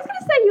 Yeah. I was going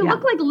to say you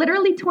look like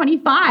literally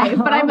 25,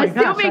 but I'm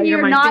assuming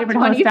you're not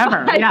 25.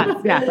 Ever.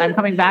 Yes. I'm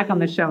coming back on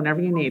the show whenever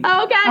you need.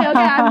 Okay,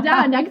 I'm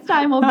done. Next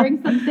time we'll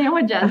bring some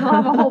sandwiches. We'll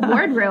have a whole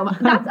boardroom.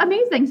 That's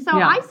amazing. So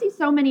I see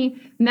so many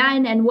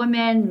men and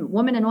women,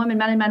 men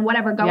and men,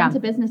 whatever, go into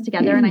business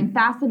together, and I'm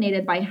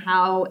fascinated by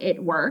how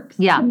it works.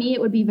 Yeah. To me,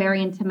 it would be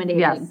very intimidating.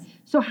 Yes.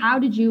 So how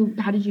did you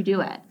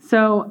do it?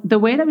 So the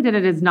way that we did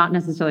it is not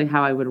necessarily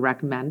how I would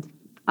recommend,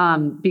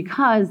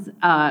 because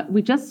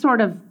we just sort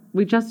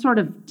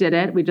of did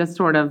it. We just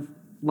sort of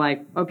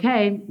like,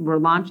 okay, we're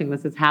launching.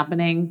 This is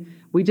happening.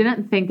 We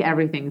didn't think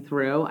everything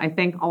through. I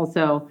think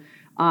also,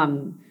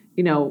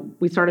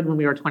 we started when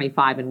we were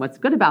 25, and what's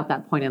good about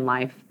that point in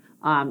life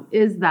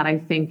is that I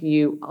think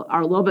you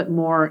are a little bit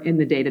more in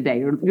the day-to-day.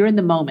 You're in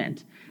the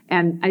moment.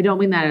 And I don't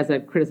mean that as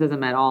a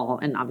criticism at all.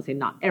 And obviously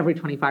not every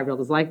 25-year-old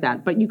is like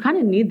that. But you kind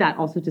of need that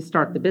also to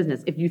start the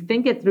business. If you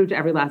think it through to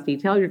every last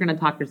detail, you're going to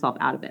talk yourself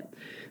out of it.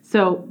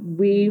 So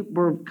we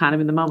were kind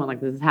of in the moment,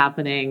 like this is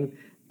happening.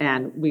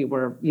 And we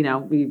were,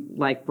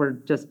 we're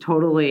just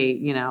totally,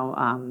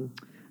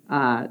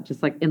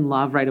 just like in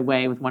love right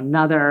away with one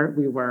another.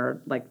 We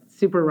were like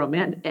super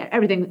romantic.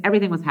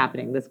 Everything was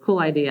happening. This cool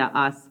idea,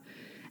 us.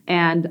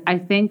 And I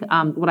think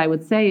what I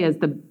would say is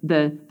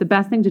the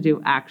best thing to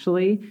do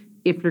actually,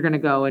 if you're going to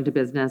go into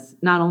business,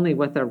 not only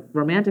with a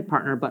romantic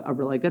partner, but a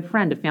really good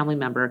friend, a family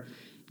member,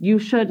 you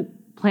should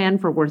plan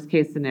for worst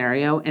case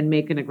scenario and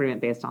make an agreement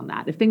based on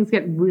that. If things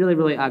get really,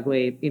 really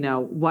ugly,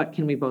 what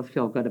can we both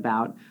feel good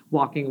about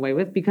walking away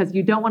with? Because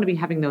you don't want to be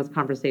having those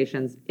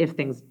conversations if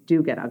things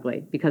do get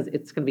ugly, because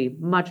it's going to be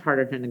much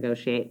harder to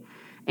negotiate.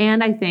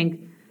 And I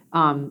think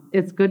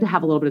it's good to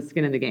have a little bit of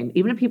skin in the game,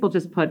 even if people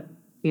just put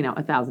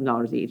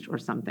 $1,000 each or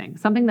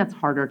something that's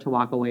harder to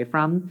walk away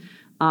from.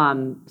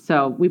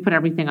 So we put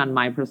everything on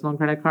my personal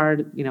credit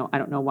card. I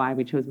don't know why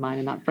we chose mine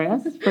and not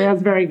Freya's.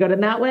 Freya's very good in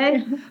that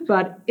way,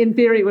 but in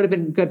theory, it would have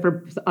been good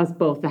for us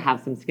both to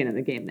have some skin in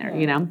the game there,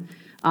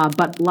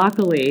 But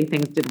luckily,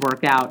 things did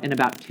work out, and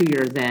about 2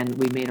 years in,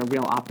 we made a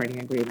real operating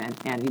agreement,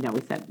 and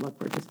we said, look,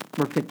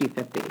 we're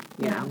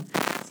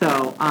 50-50,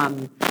 So,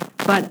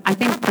 but I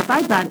think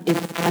besides that, it's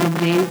an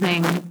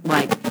amazing,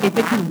 if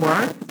it can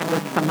work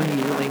with someone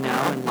you really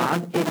know and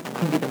love, it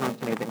can be the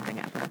most amazing thing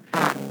ever.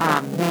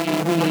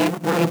 We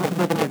were able to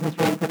build a business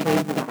really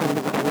quickly because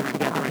we were always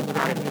together and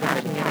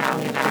starting it out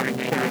and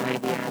sharing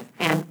ideas.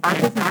 And our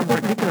business in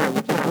particular,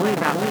 which is really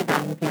about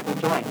bringing people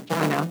joy,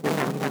 they're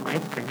having them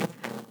ice cream.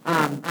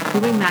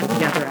 Doing that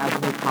together as a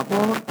new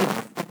couple,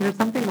 there's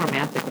something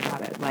romantic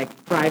about it.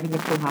 Like driving a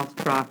Full House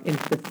truck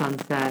into the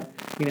sunset,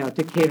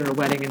 to cater a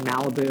wedding in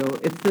Malibu.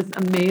 It's this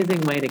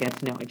amazing way to get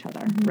to know each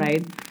other,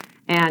 right?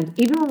 And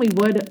even when we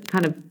would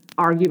kind of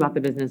argue about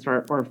the business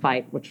or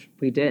fight, which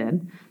we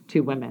did,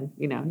 two women,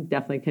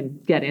 definitely can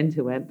get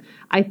into it.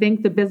 I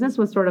think the business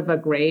was sort of a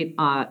great,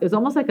 it was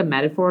almost like a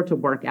metaphor to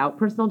work out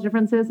personal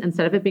differences.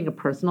 Instead of it being a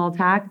personal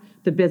attack,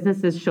 the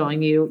business is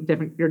showing you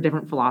your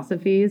different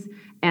philosophies,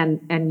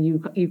 and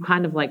you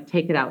kind of like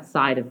take it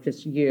outside of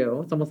just you.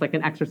 It's almost like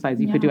an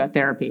exercise you could do at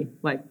therapy.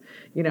 Like,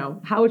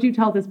 how would you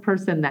tell this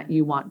person that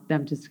you want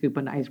them to scoop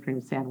an ice cream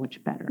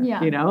sandwich better?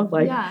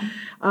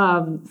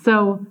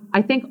 So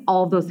I think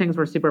all of those things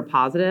were super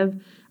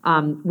positive.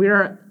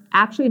 We're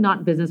actually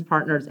not business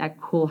partners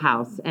at Cool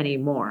House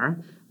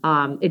anymore.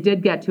 It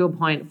did get to a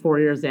point 4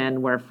 years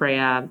in where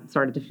Freya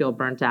started to feel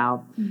burnt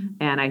out,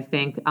 and I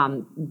think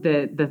on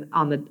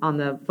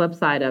the flip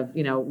side of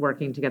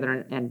working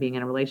together and being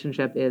in a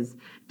relationship is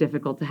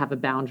difficult to have a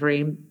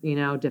boundary.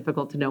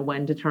 Difficult to know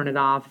when to turn it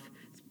off.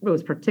 It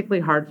was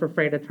particularly hard for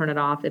Freya to turn it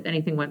off. If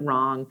anything went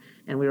wrong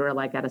and we were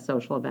like at a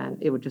social event,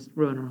 it would just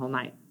ruin her whole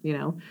night.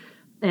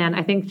 And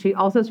I think she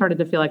also started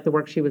to feel like the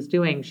work she was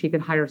doing, she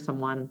could hire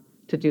someone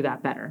to do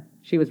that better.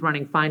 She was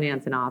running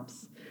finance and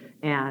ops,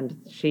 and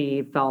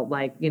she felt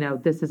like,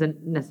 this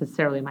isn't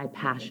necessarily my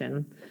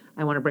passion.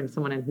 I want to bring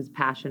someone in who's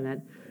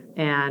passionate.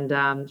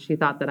 And she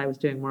thought that I was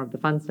doing more of the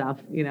fun stuff,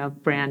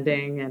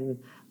 branding and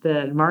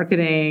the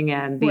marketing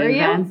and the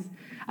events.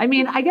 I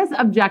mean, I guess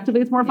objectively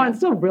it's more fun. It's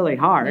still really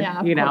hard,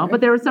 but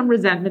there was some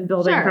resentment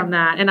building from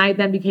that. And I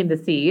then became the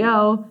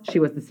CEO. She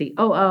was the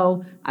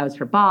COO. I was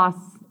her boss.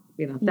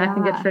 That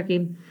can get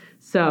tricky.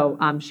 So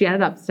she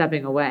ended up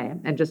stepping away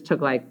and just took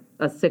like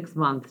a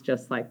 6-month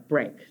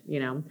break,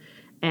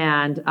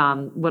 And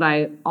what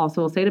I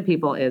also will say to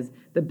people is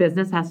the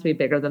business has to be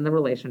bigger than the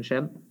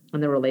relationship,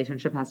 and the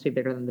relationship has to be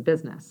bigger than the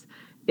business.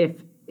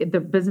 If the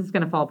business is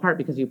going to fall apart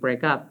because you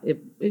break up,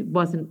 it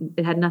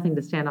had nothing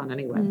to stand on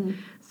anyway.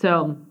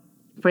 So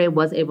Freya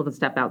was able to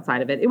step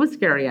outside of it. It was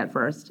scary at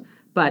first,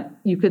 but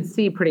you could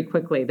see pretty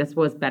quickly this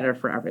was better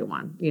for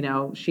everyone.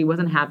 She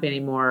wasn't happy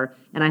anymore,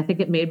 and I think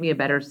it made me a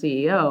better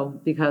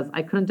CEO because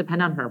I couldn't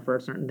depend on her for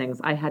certain things.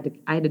 I had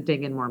to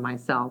dig in more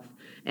myself.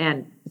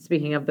 And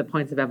speaking of the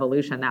points of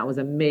evolution, that was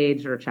a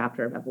major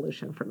chapter of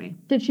evolution for me.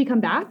 Did she come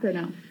back or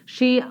no?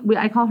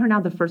 I call her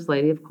now the first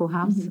lady of Cool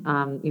House.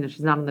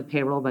 She's not on the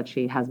payroll, but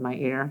she has my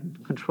ear,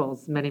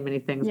 controls many, many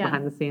things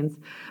behind the scenes.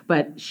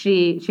 But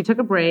she took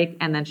a break,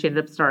 and then she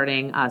ended up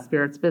starting a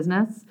spirits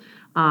business,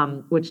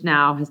 which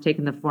now has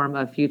taken the form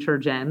of Future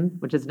Gin,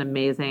 which is an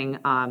amazing,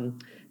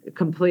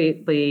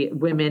 completely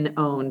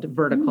women-owned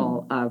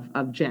vertical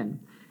of gin.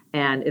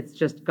 And it's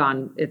just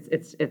gone.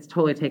 It's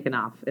totally taken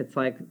off. It's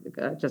like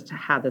just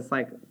had this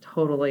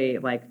totally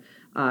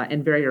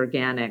and very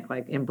organic,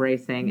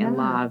 embracing and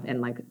love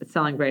and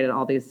selling great at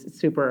all these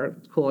super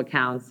cool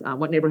accounts.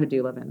 What neighborhood do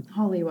you live in?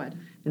 Hollywood.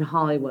 In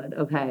Hollywood.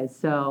 Okay,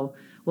 so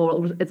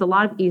it's a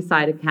lot of East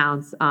Side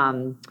accounts.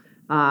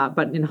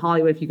 But in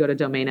Hollywood, if you go to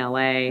Domain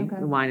LA,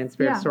 the wine and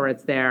spirit store,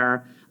 it's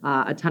there.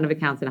 A ton of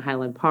accounts in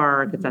Highland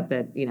Park. It's at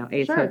the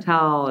Ace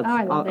Hotel. It's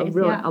I love Ace,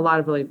 a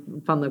lot of really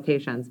fun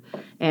locations.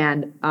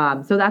 And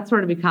so that's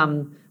sort of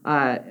become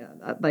a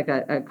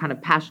kind of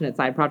passionate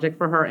side project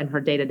for her. And her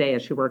day to day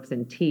is she works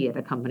in tea at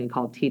a company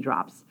called Tea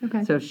Drops.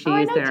 Okay. So she's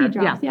I know there. Tea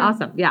Drops,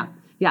 Awesome. Yeah.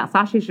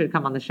 Sashi should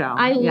come on the show.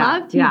 I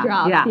love Tea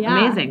Drops. Yeah.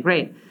 Amazing.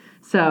 Great.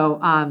 So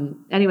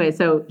anyway,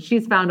 so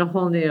she's found a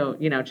whole new,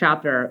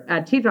 chapter.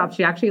 At Tea Drop,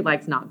 she actually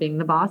likes not being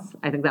the boss.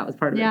 I think that was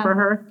part of it for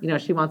her.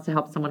 She wants to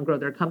help someone grow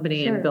their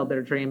company and build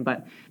their dream,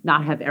 but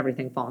not have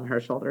everything fall on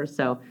her shoulders.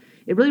 So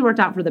it really worked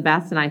out for the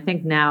best. And I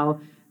think now,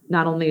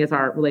 not only is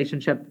our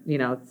relationship,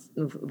 it's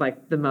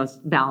like the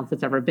most balanced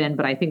it's ever been,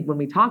 but I think when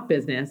we talk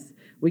business,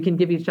 we can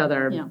give each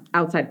other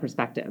outside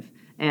perspective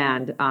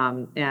and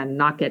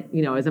not get,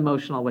 as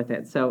emotional with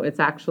it. So it's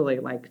actually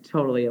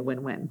totally a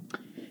win-win.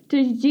 Do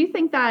you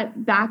think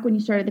that back when you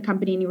started the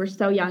company and you were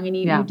so young and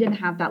you didn't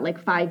have that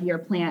 5-year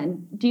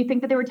plan, do you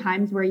think that there were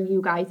times where you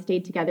guys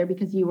stayed together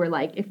because you were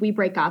like, if we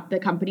break up, the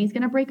company's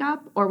going to break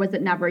up? Or was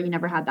it you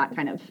never had that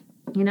kind of?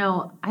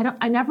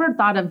 I never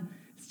thought of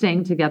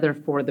staying together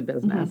for the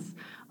business.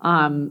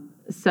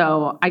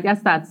 So I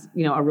guess that's,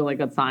 a really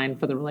good sign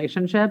for the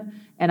relationship.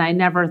 And I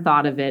never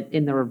thought of it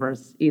in the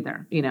reverse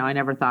either. I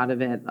never thought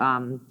of it,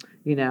 so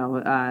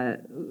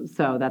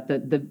that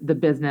the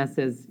business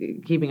is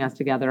keeping us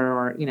together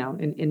or,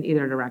 in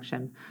either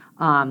direction.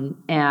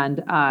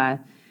 I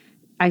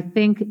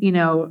think,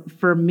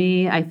 for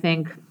me, I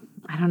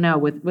don't know,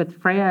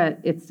 with Freya,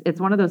 it's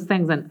one of those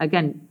things. And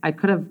again, I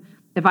could have,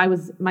 if I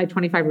was, my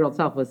 25-year-old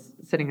self was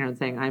sitting here and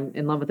saying, I'm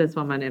in love with this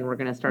woman and we're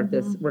going to start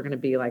this, we're going to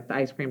be like the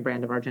ice cream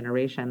brand of our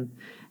generation.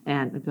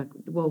 And I'd be like,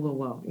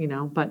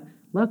 whoa, but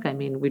look, I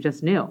mean, we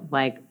just knew,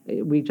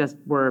 we just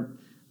we're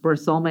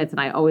soulmates. And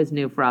I always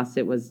knew for us,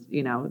 it was,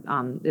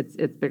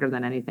 it's bigger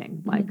than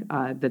anything.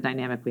 The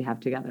dynamic we have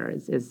together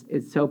is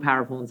so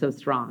powerful and so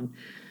strong.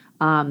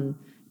 And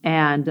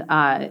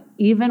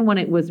even when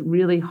it was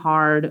really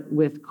hard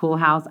with Cool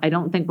House, I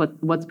don't think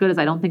what's good is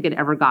I don't think it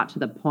ever got to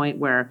the point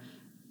where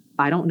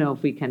I don't know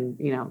if we can,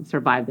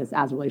 survive this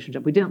as a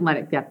relationship. We didn't let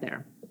it get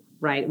there,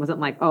 right? It wasn't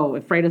like, oh,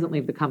 if Freya doesn't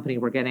leave the company,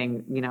 we're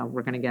getting,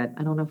 we're going to get,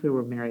 I don't know if we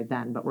were married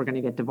then, but we're going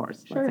to get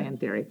divorced, let's say in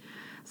theory.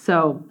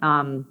 So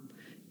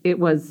it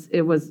was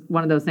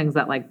one of those things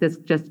that this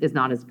just is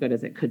not as good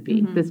as it could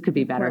be. This could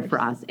be better for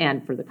us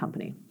and for the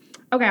company.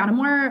 Okay, on a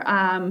more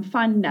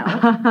fun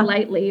note,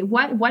 lightly,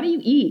 what do you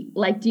eat?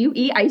 Do you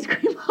eat ice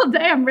cream all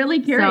day? I'm really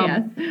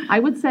curious. So,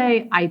 I would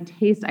say I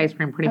taste ice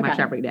cream pretty much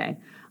every day.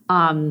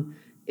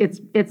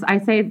 I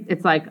say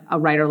it's like a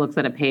writer looks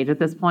at a page at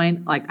this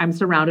point. I'm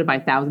surrounded by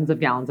thousands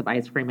of gallons of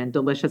ice cream and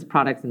delicious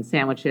products and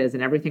sandwiches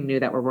and everything new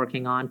that we're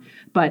working on.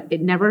 But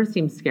it never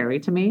seems scary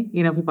to me.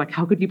 People are like,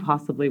 how could you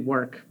possibly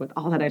work with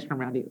all that ice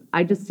cream around you?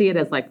 I just see it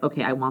as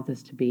okay, I want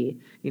this to be,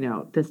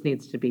 this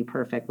needs to be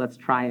perfect. Let's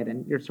try it.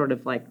 And you're sort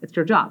of it's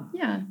your job.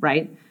 Yeah.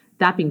 Right?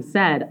 That being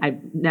said, I've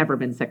never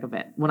been sick of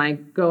it. When I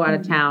go out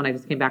of town, I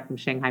just came back from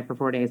Shanghai for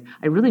 4 days.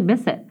 I really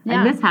miss it.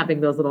 Yeah. I miss having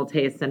those little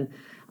tastes and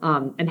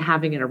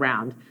having it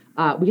around.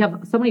 We have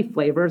so many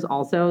flavors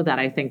also that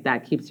I think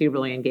that keeps you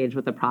really engaged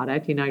with the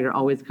product. You're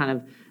always kind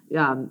of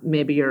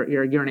maybe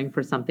you're yearning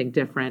for something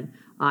different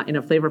in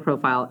a flavor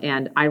profile.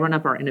 And I run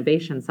up our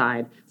innovation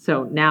side.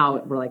 So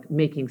now we're like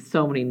making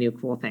so many new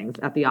cool things.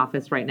 At the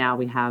office right now,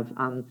 we have,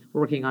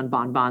 we're working on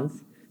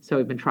bonbons. So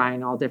we've been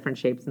trying all different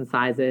shapes and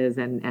sizes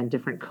and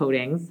different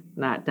coatings.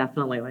 That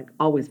definitely like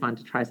always fun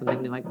to try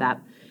something new like that.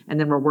 And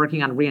then we're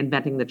working on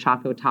reinventing the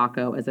Choco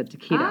Taco as a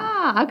taquito.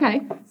 Ah,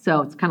 okay.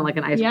 So it's kind of like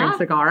an ice cream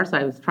cigar. So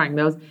I was trying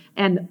those.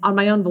 And on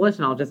my own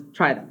volition, I'll just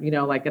try them.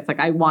 Like it's like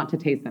I want to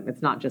taste them.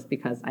 It's not just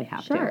because I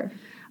have to.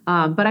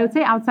 But I would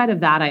say outside of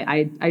that,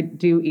 I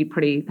do eat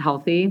pretty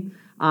healthy.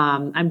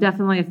 I'm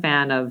definitely a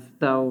fan of,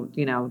 though,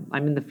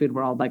 I'm in the food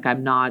world. Like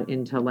I'm not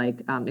into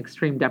like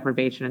extreme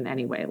deprivation in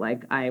any way.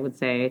 Like I would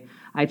say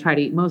I try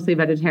to eat mostly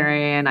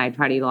vegetarian. I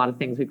try to eat a lot of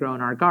things we grow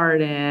in our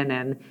garden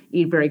and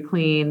eat very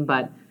clean.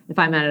 But if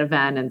I'm at an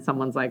event and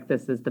someone's like,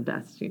 this is the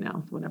best,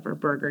 whatever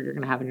burger you're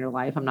going to have in your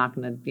life, I'm not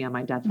going to be on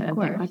my deathbed and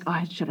think like, oh,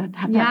 I should have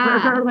had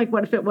that burger. Like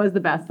what if it was the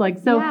best? Like,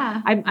 so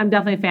I'm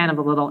definitely a fan of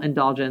a little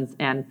indulgence.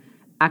 And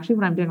actually,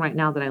 what I'm doing right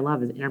now that I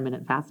love is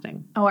intermittent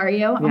fasting. Oh, are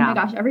you? Oh my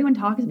gosh, everyone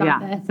talks about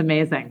this. It's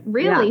amazing.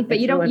 Really? But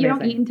you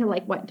don't eat until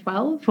like what,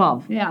 12?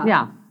 12.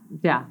 Yeah.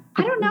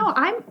 I don't know.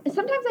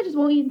 Sometimes I just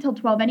won't eat until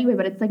 12 anyway,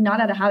 but it's like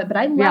not out of habit. But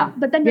I love.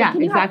 But then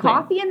can you have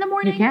coffee in the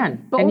morning? You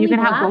can, and you can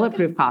have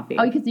bulletproof coffee.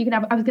 Oh, because you can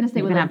have. I was going to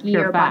say with like ghee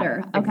or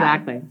butter. Okay.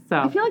 Exactly. So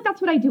I feel like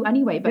that's what I do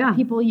anyway. But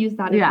people use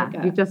that as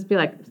like you just be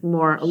like a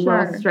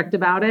little strict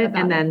about it,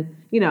 and then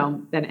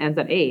then ends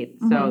at 8.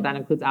 So that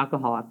includes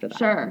alcohol after that.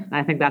 Sure. And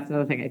I think that's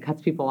another thing. It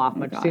cuts people off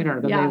much sooner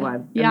than they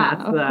would. Yeah,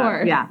 of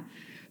course. Yeah.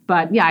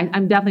 But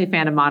I'm definitely a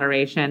fan of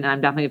moderation, and I'm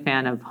definitely a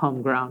fan of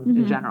homegrown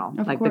in general.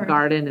 Of course. The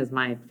garden is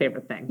my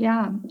favorite thing.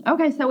 Yeah.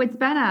 Okay, so it's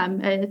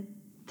been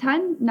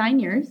 10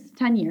 years.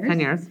 10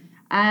 years.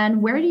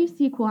 And where do you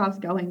see Cool House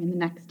going in the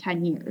next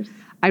 10 years?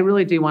 I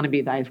really do want to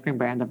be the ice cream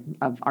brand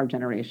of our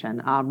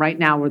generation. Right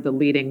now, we're the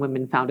leading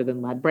women-founded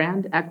and led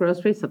brand at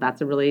grocery, so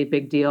that's a really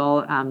big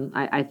deal,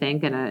 I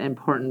think, and an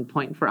important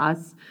point for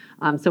us.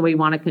 So we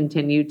want to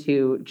continue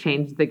to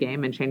change the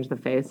game and change the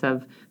face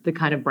of the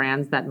kind of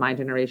brands that my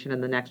generation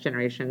and the next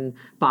generation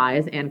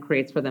buys and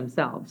creates for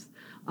themselves.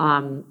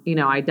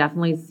 I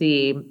definitely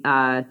see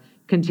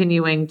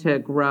continuing to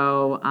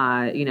grow,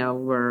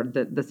 where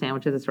the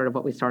sandwiches is sort of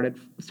what we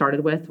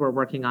started with. We're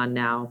working on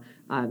now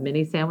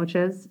mini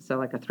sandwiches, so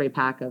like a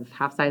 3-pack of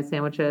half-size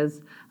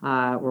sandwiches.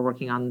 We're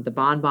working on the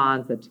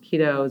bonbons, the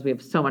taquitos. We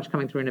have so much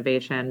coming through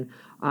innovation.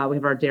 We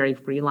have our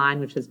dairy-free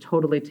line, which has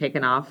totally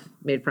taken off,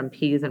 made from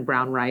peas and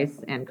brown rice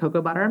and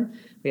cocoa butter.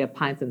 We have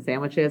pints and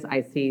sandwiches.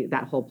 I see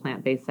that whole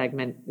plant-based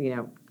segment,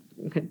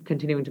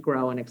 continuing to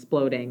grow and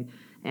exploding,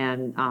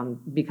 and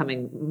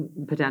becoming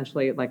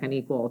potentially like an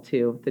equal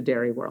to the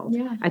dairy world.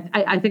 Yeah.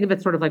 I think of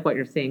it sort of like what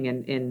you're seeing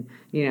in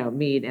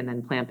meat and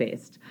then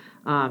plant-based.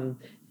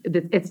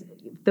 It's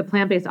the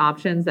plant-based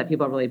options that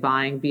people are really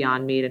buying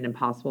beyond meat and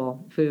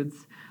Impossible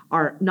Foods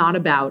are not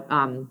about,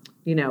 a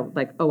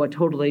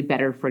totally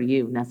better for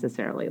you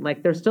necessarily.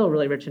 Like they're still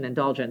really rich and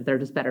indulgent. They're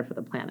just better for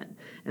the planet.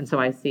 And so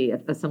I see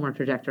a similar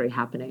trajectory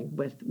happening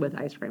with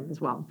ice cream as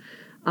well.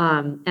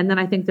 And then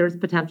I think there's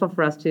potential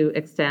for us to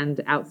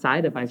extend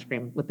outside of ice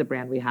cream with the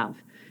brand we have.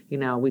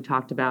 We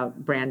talked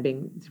about brand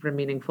being super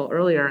meaningful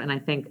earlier, and I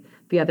think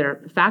the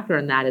other factor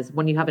in that is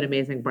when you have an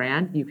amazing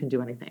brand, you can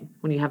do anything.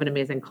 When you have an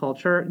amazing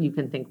culture, you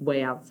can think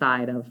way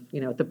outside of,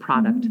 the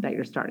product that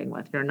you're starting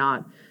with. You're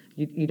not,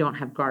 you don't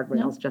have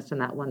guardrails just in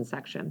that one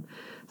section.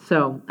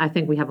 So I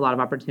think we have a lot of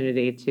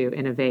opportunity to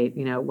innovate,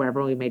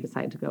 wherever we may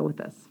decide to go with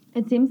this.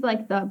 It seems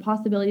like the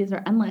possibilities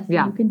are endless.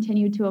 Yeah. And you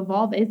continue to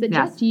evolve. Is it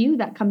just you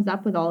that comes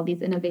up with all of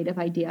these innovative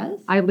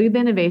ideas? I lead the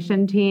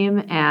innovation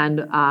team,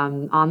 and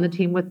on the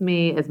team with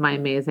me is my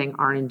amazing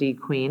R&D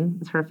queen.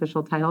 It's her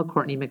official title,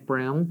 Courtney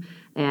McBroom.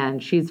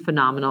 And she's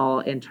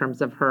phenomenal in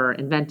terms of her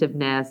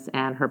inventiveness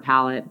and her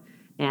palate.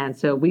 And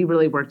so we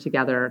really work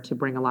together to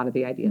bring a lot of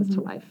the ideas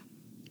to life.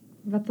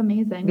 That's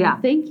amazing. Yeah.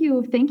 Well, thank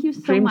you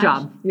so Dream much.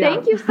 job. Yeah.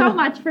 Thank you so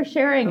much for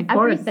sharing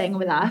everything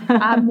with us.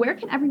 Where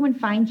can everyone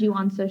find you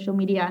on social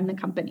media and the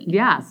company?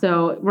 Yeah,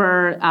 so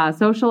we're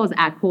social is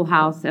at Cool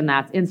House, and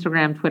that's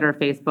Instagram, Twitter,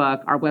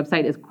 Facebook. Our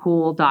website is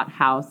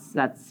cool.house.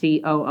 That's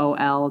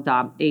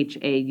COOL.HAUS.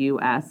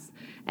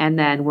 And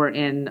then we're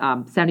in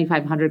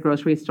 7,500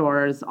 grocery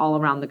stores all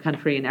around the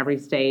country in every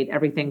state.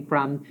 Everything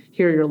from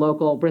your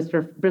local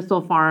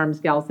Bristol Farms,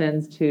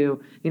 Gelson's,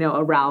 to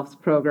a Ralph's,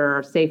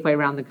 Kroger, Safeway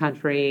around the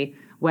country,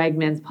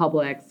 Wegmans,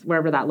 Publix,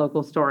 wherever that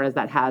local store is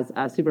that has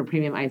super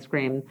premium ice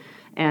cream.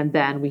 And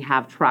then we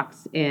have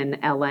trucks in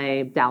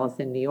LA, Dallas,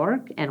 and New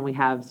York, and we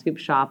have Scoop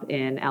Shop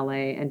in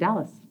LA and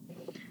Dallas.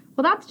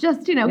 Well, that's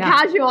just,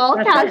 casual. Oh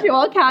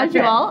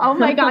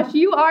my gosh,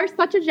 you are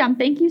such a gem.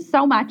 Thank you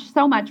so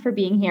much for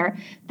being here.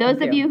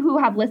 Those of you who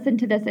have listened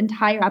to this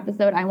entire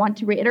episode, I want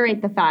to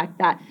reiterate the fact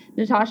that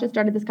Natasha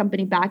started this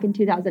company back in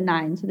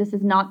 2009. So this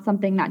is not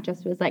something that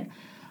just was like,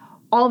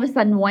 all of a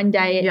sudden one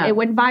day it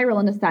went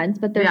viral in a sense,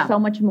 but there's so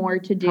much more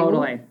to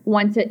do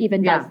once it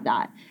even does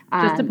that.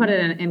 Just to put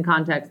it in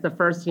context, the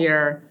first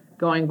year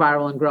going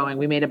viral and growing,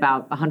 we made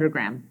about 100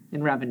 grand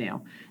in revenue.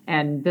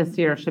 And this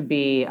year should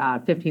be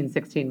 15,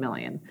 16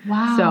 million.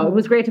 Wow. So it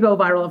was great to go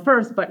viral at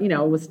first, but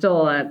it was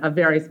still a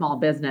very small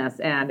business,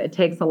 and it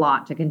takes a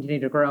lot to continue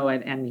to grow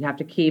it. And you have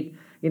to keep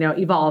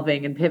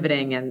evolving and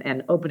pivoting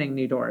and opening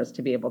new doors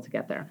to be able to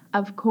get there.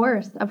 Of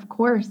course.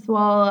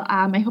 Well,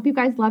 I hope you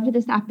guys loved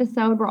this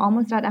episode. We're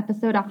almost at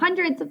episode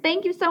 100. So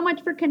thank you so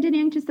much for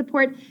continuing to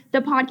support the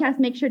podcast.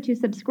 Make sure to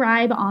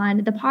subscribe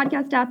on the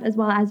podcast app as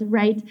well as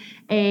write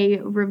a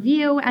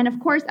review. And of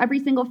course, every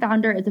single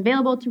founder is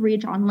available to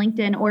reach on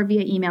LinkedIn or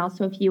via email.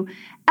 So if you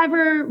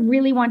ever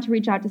really want to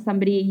reach out to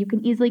somebody, you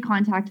can easily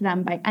contact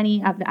them by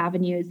any of the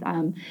avenues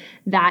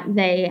that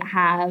they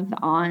have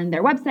on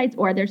their websites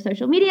or their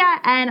social media.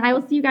 And I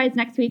will see you guys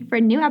next week for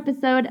a new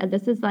episode of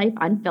This Is Life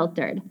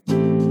Unfiltered.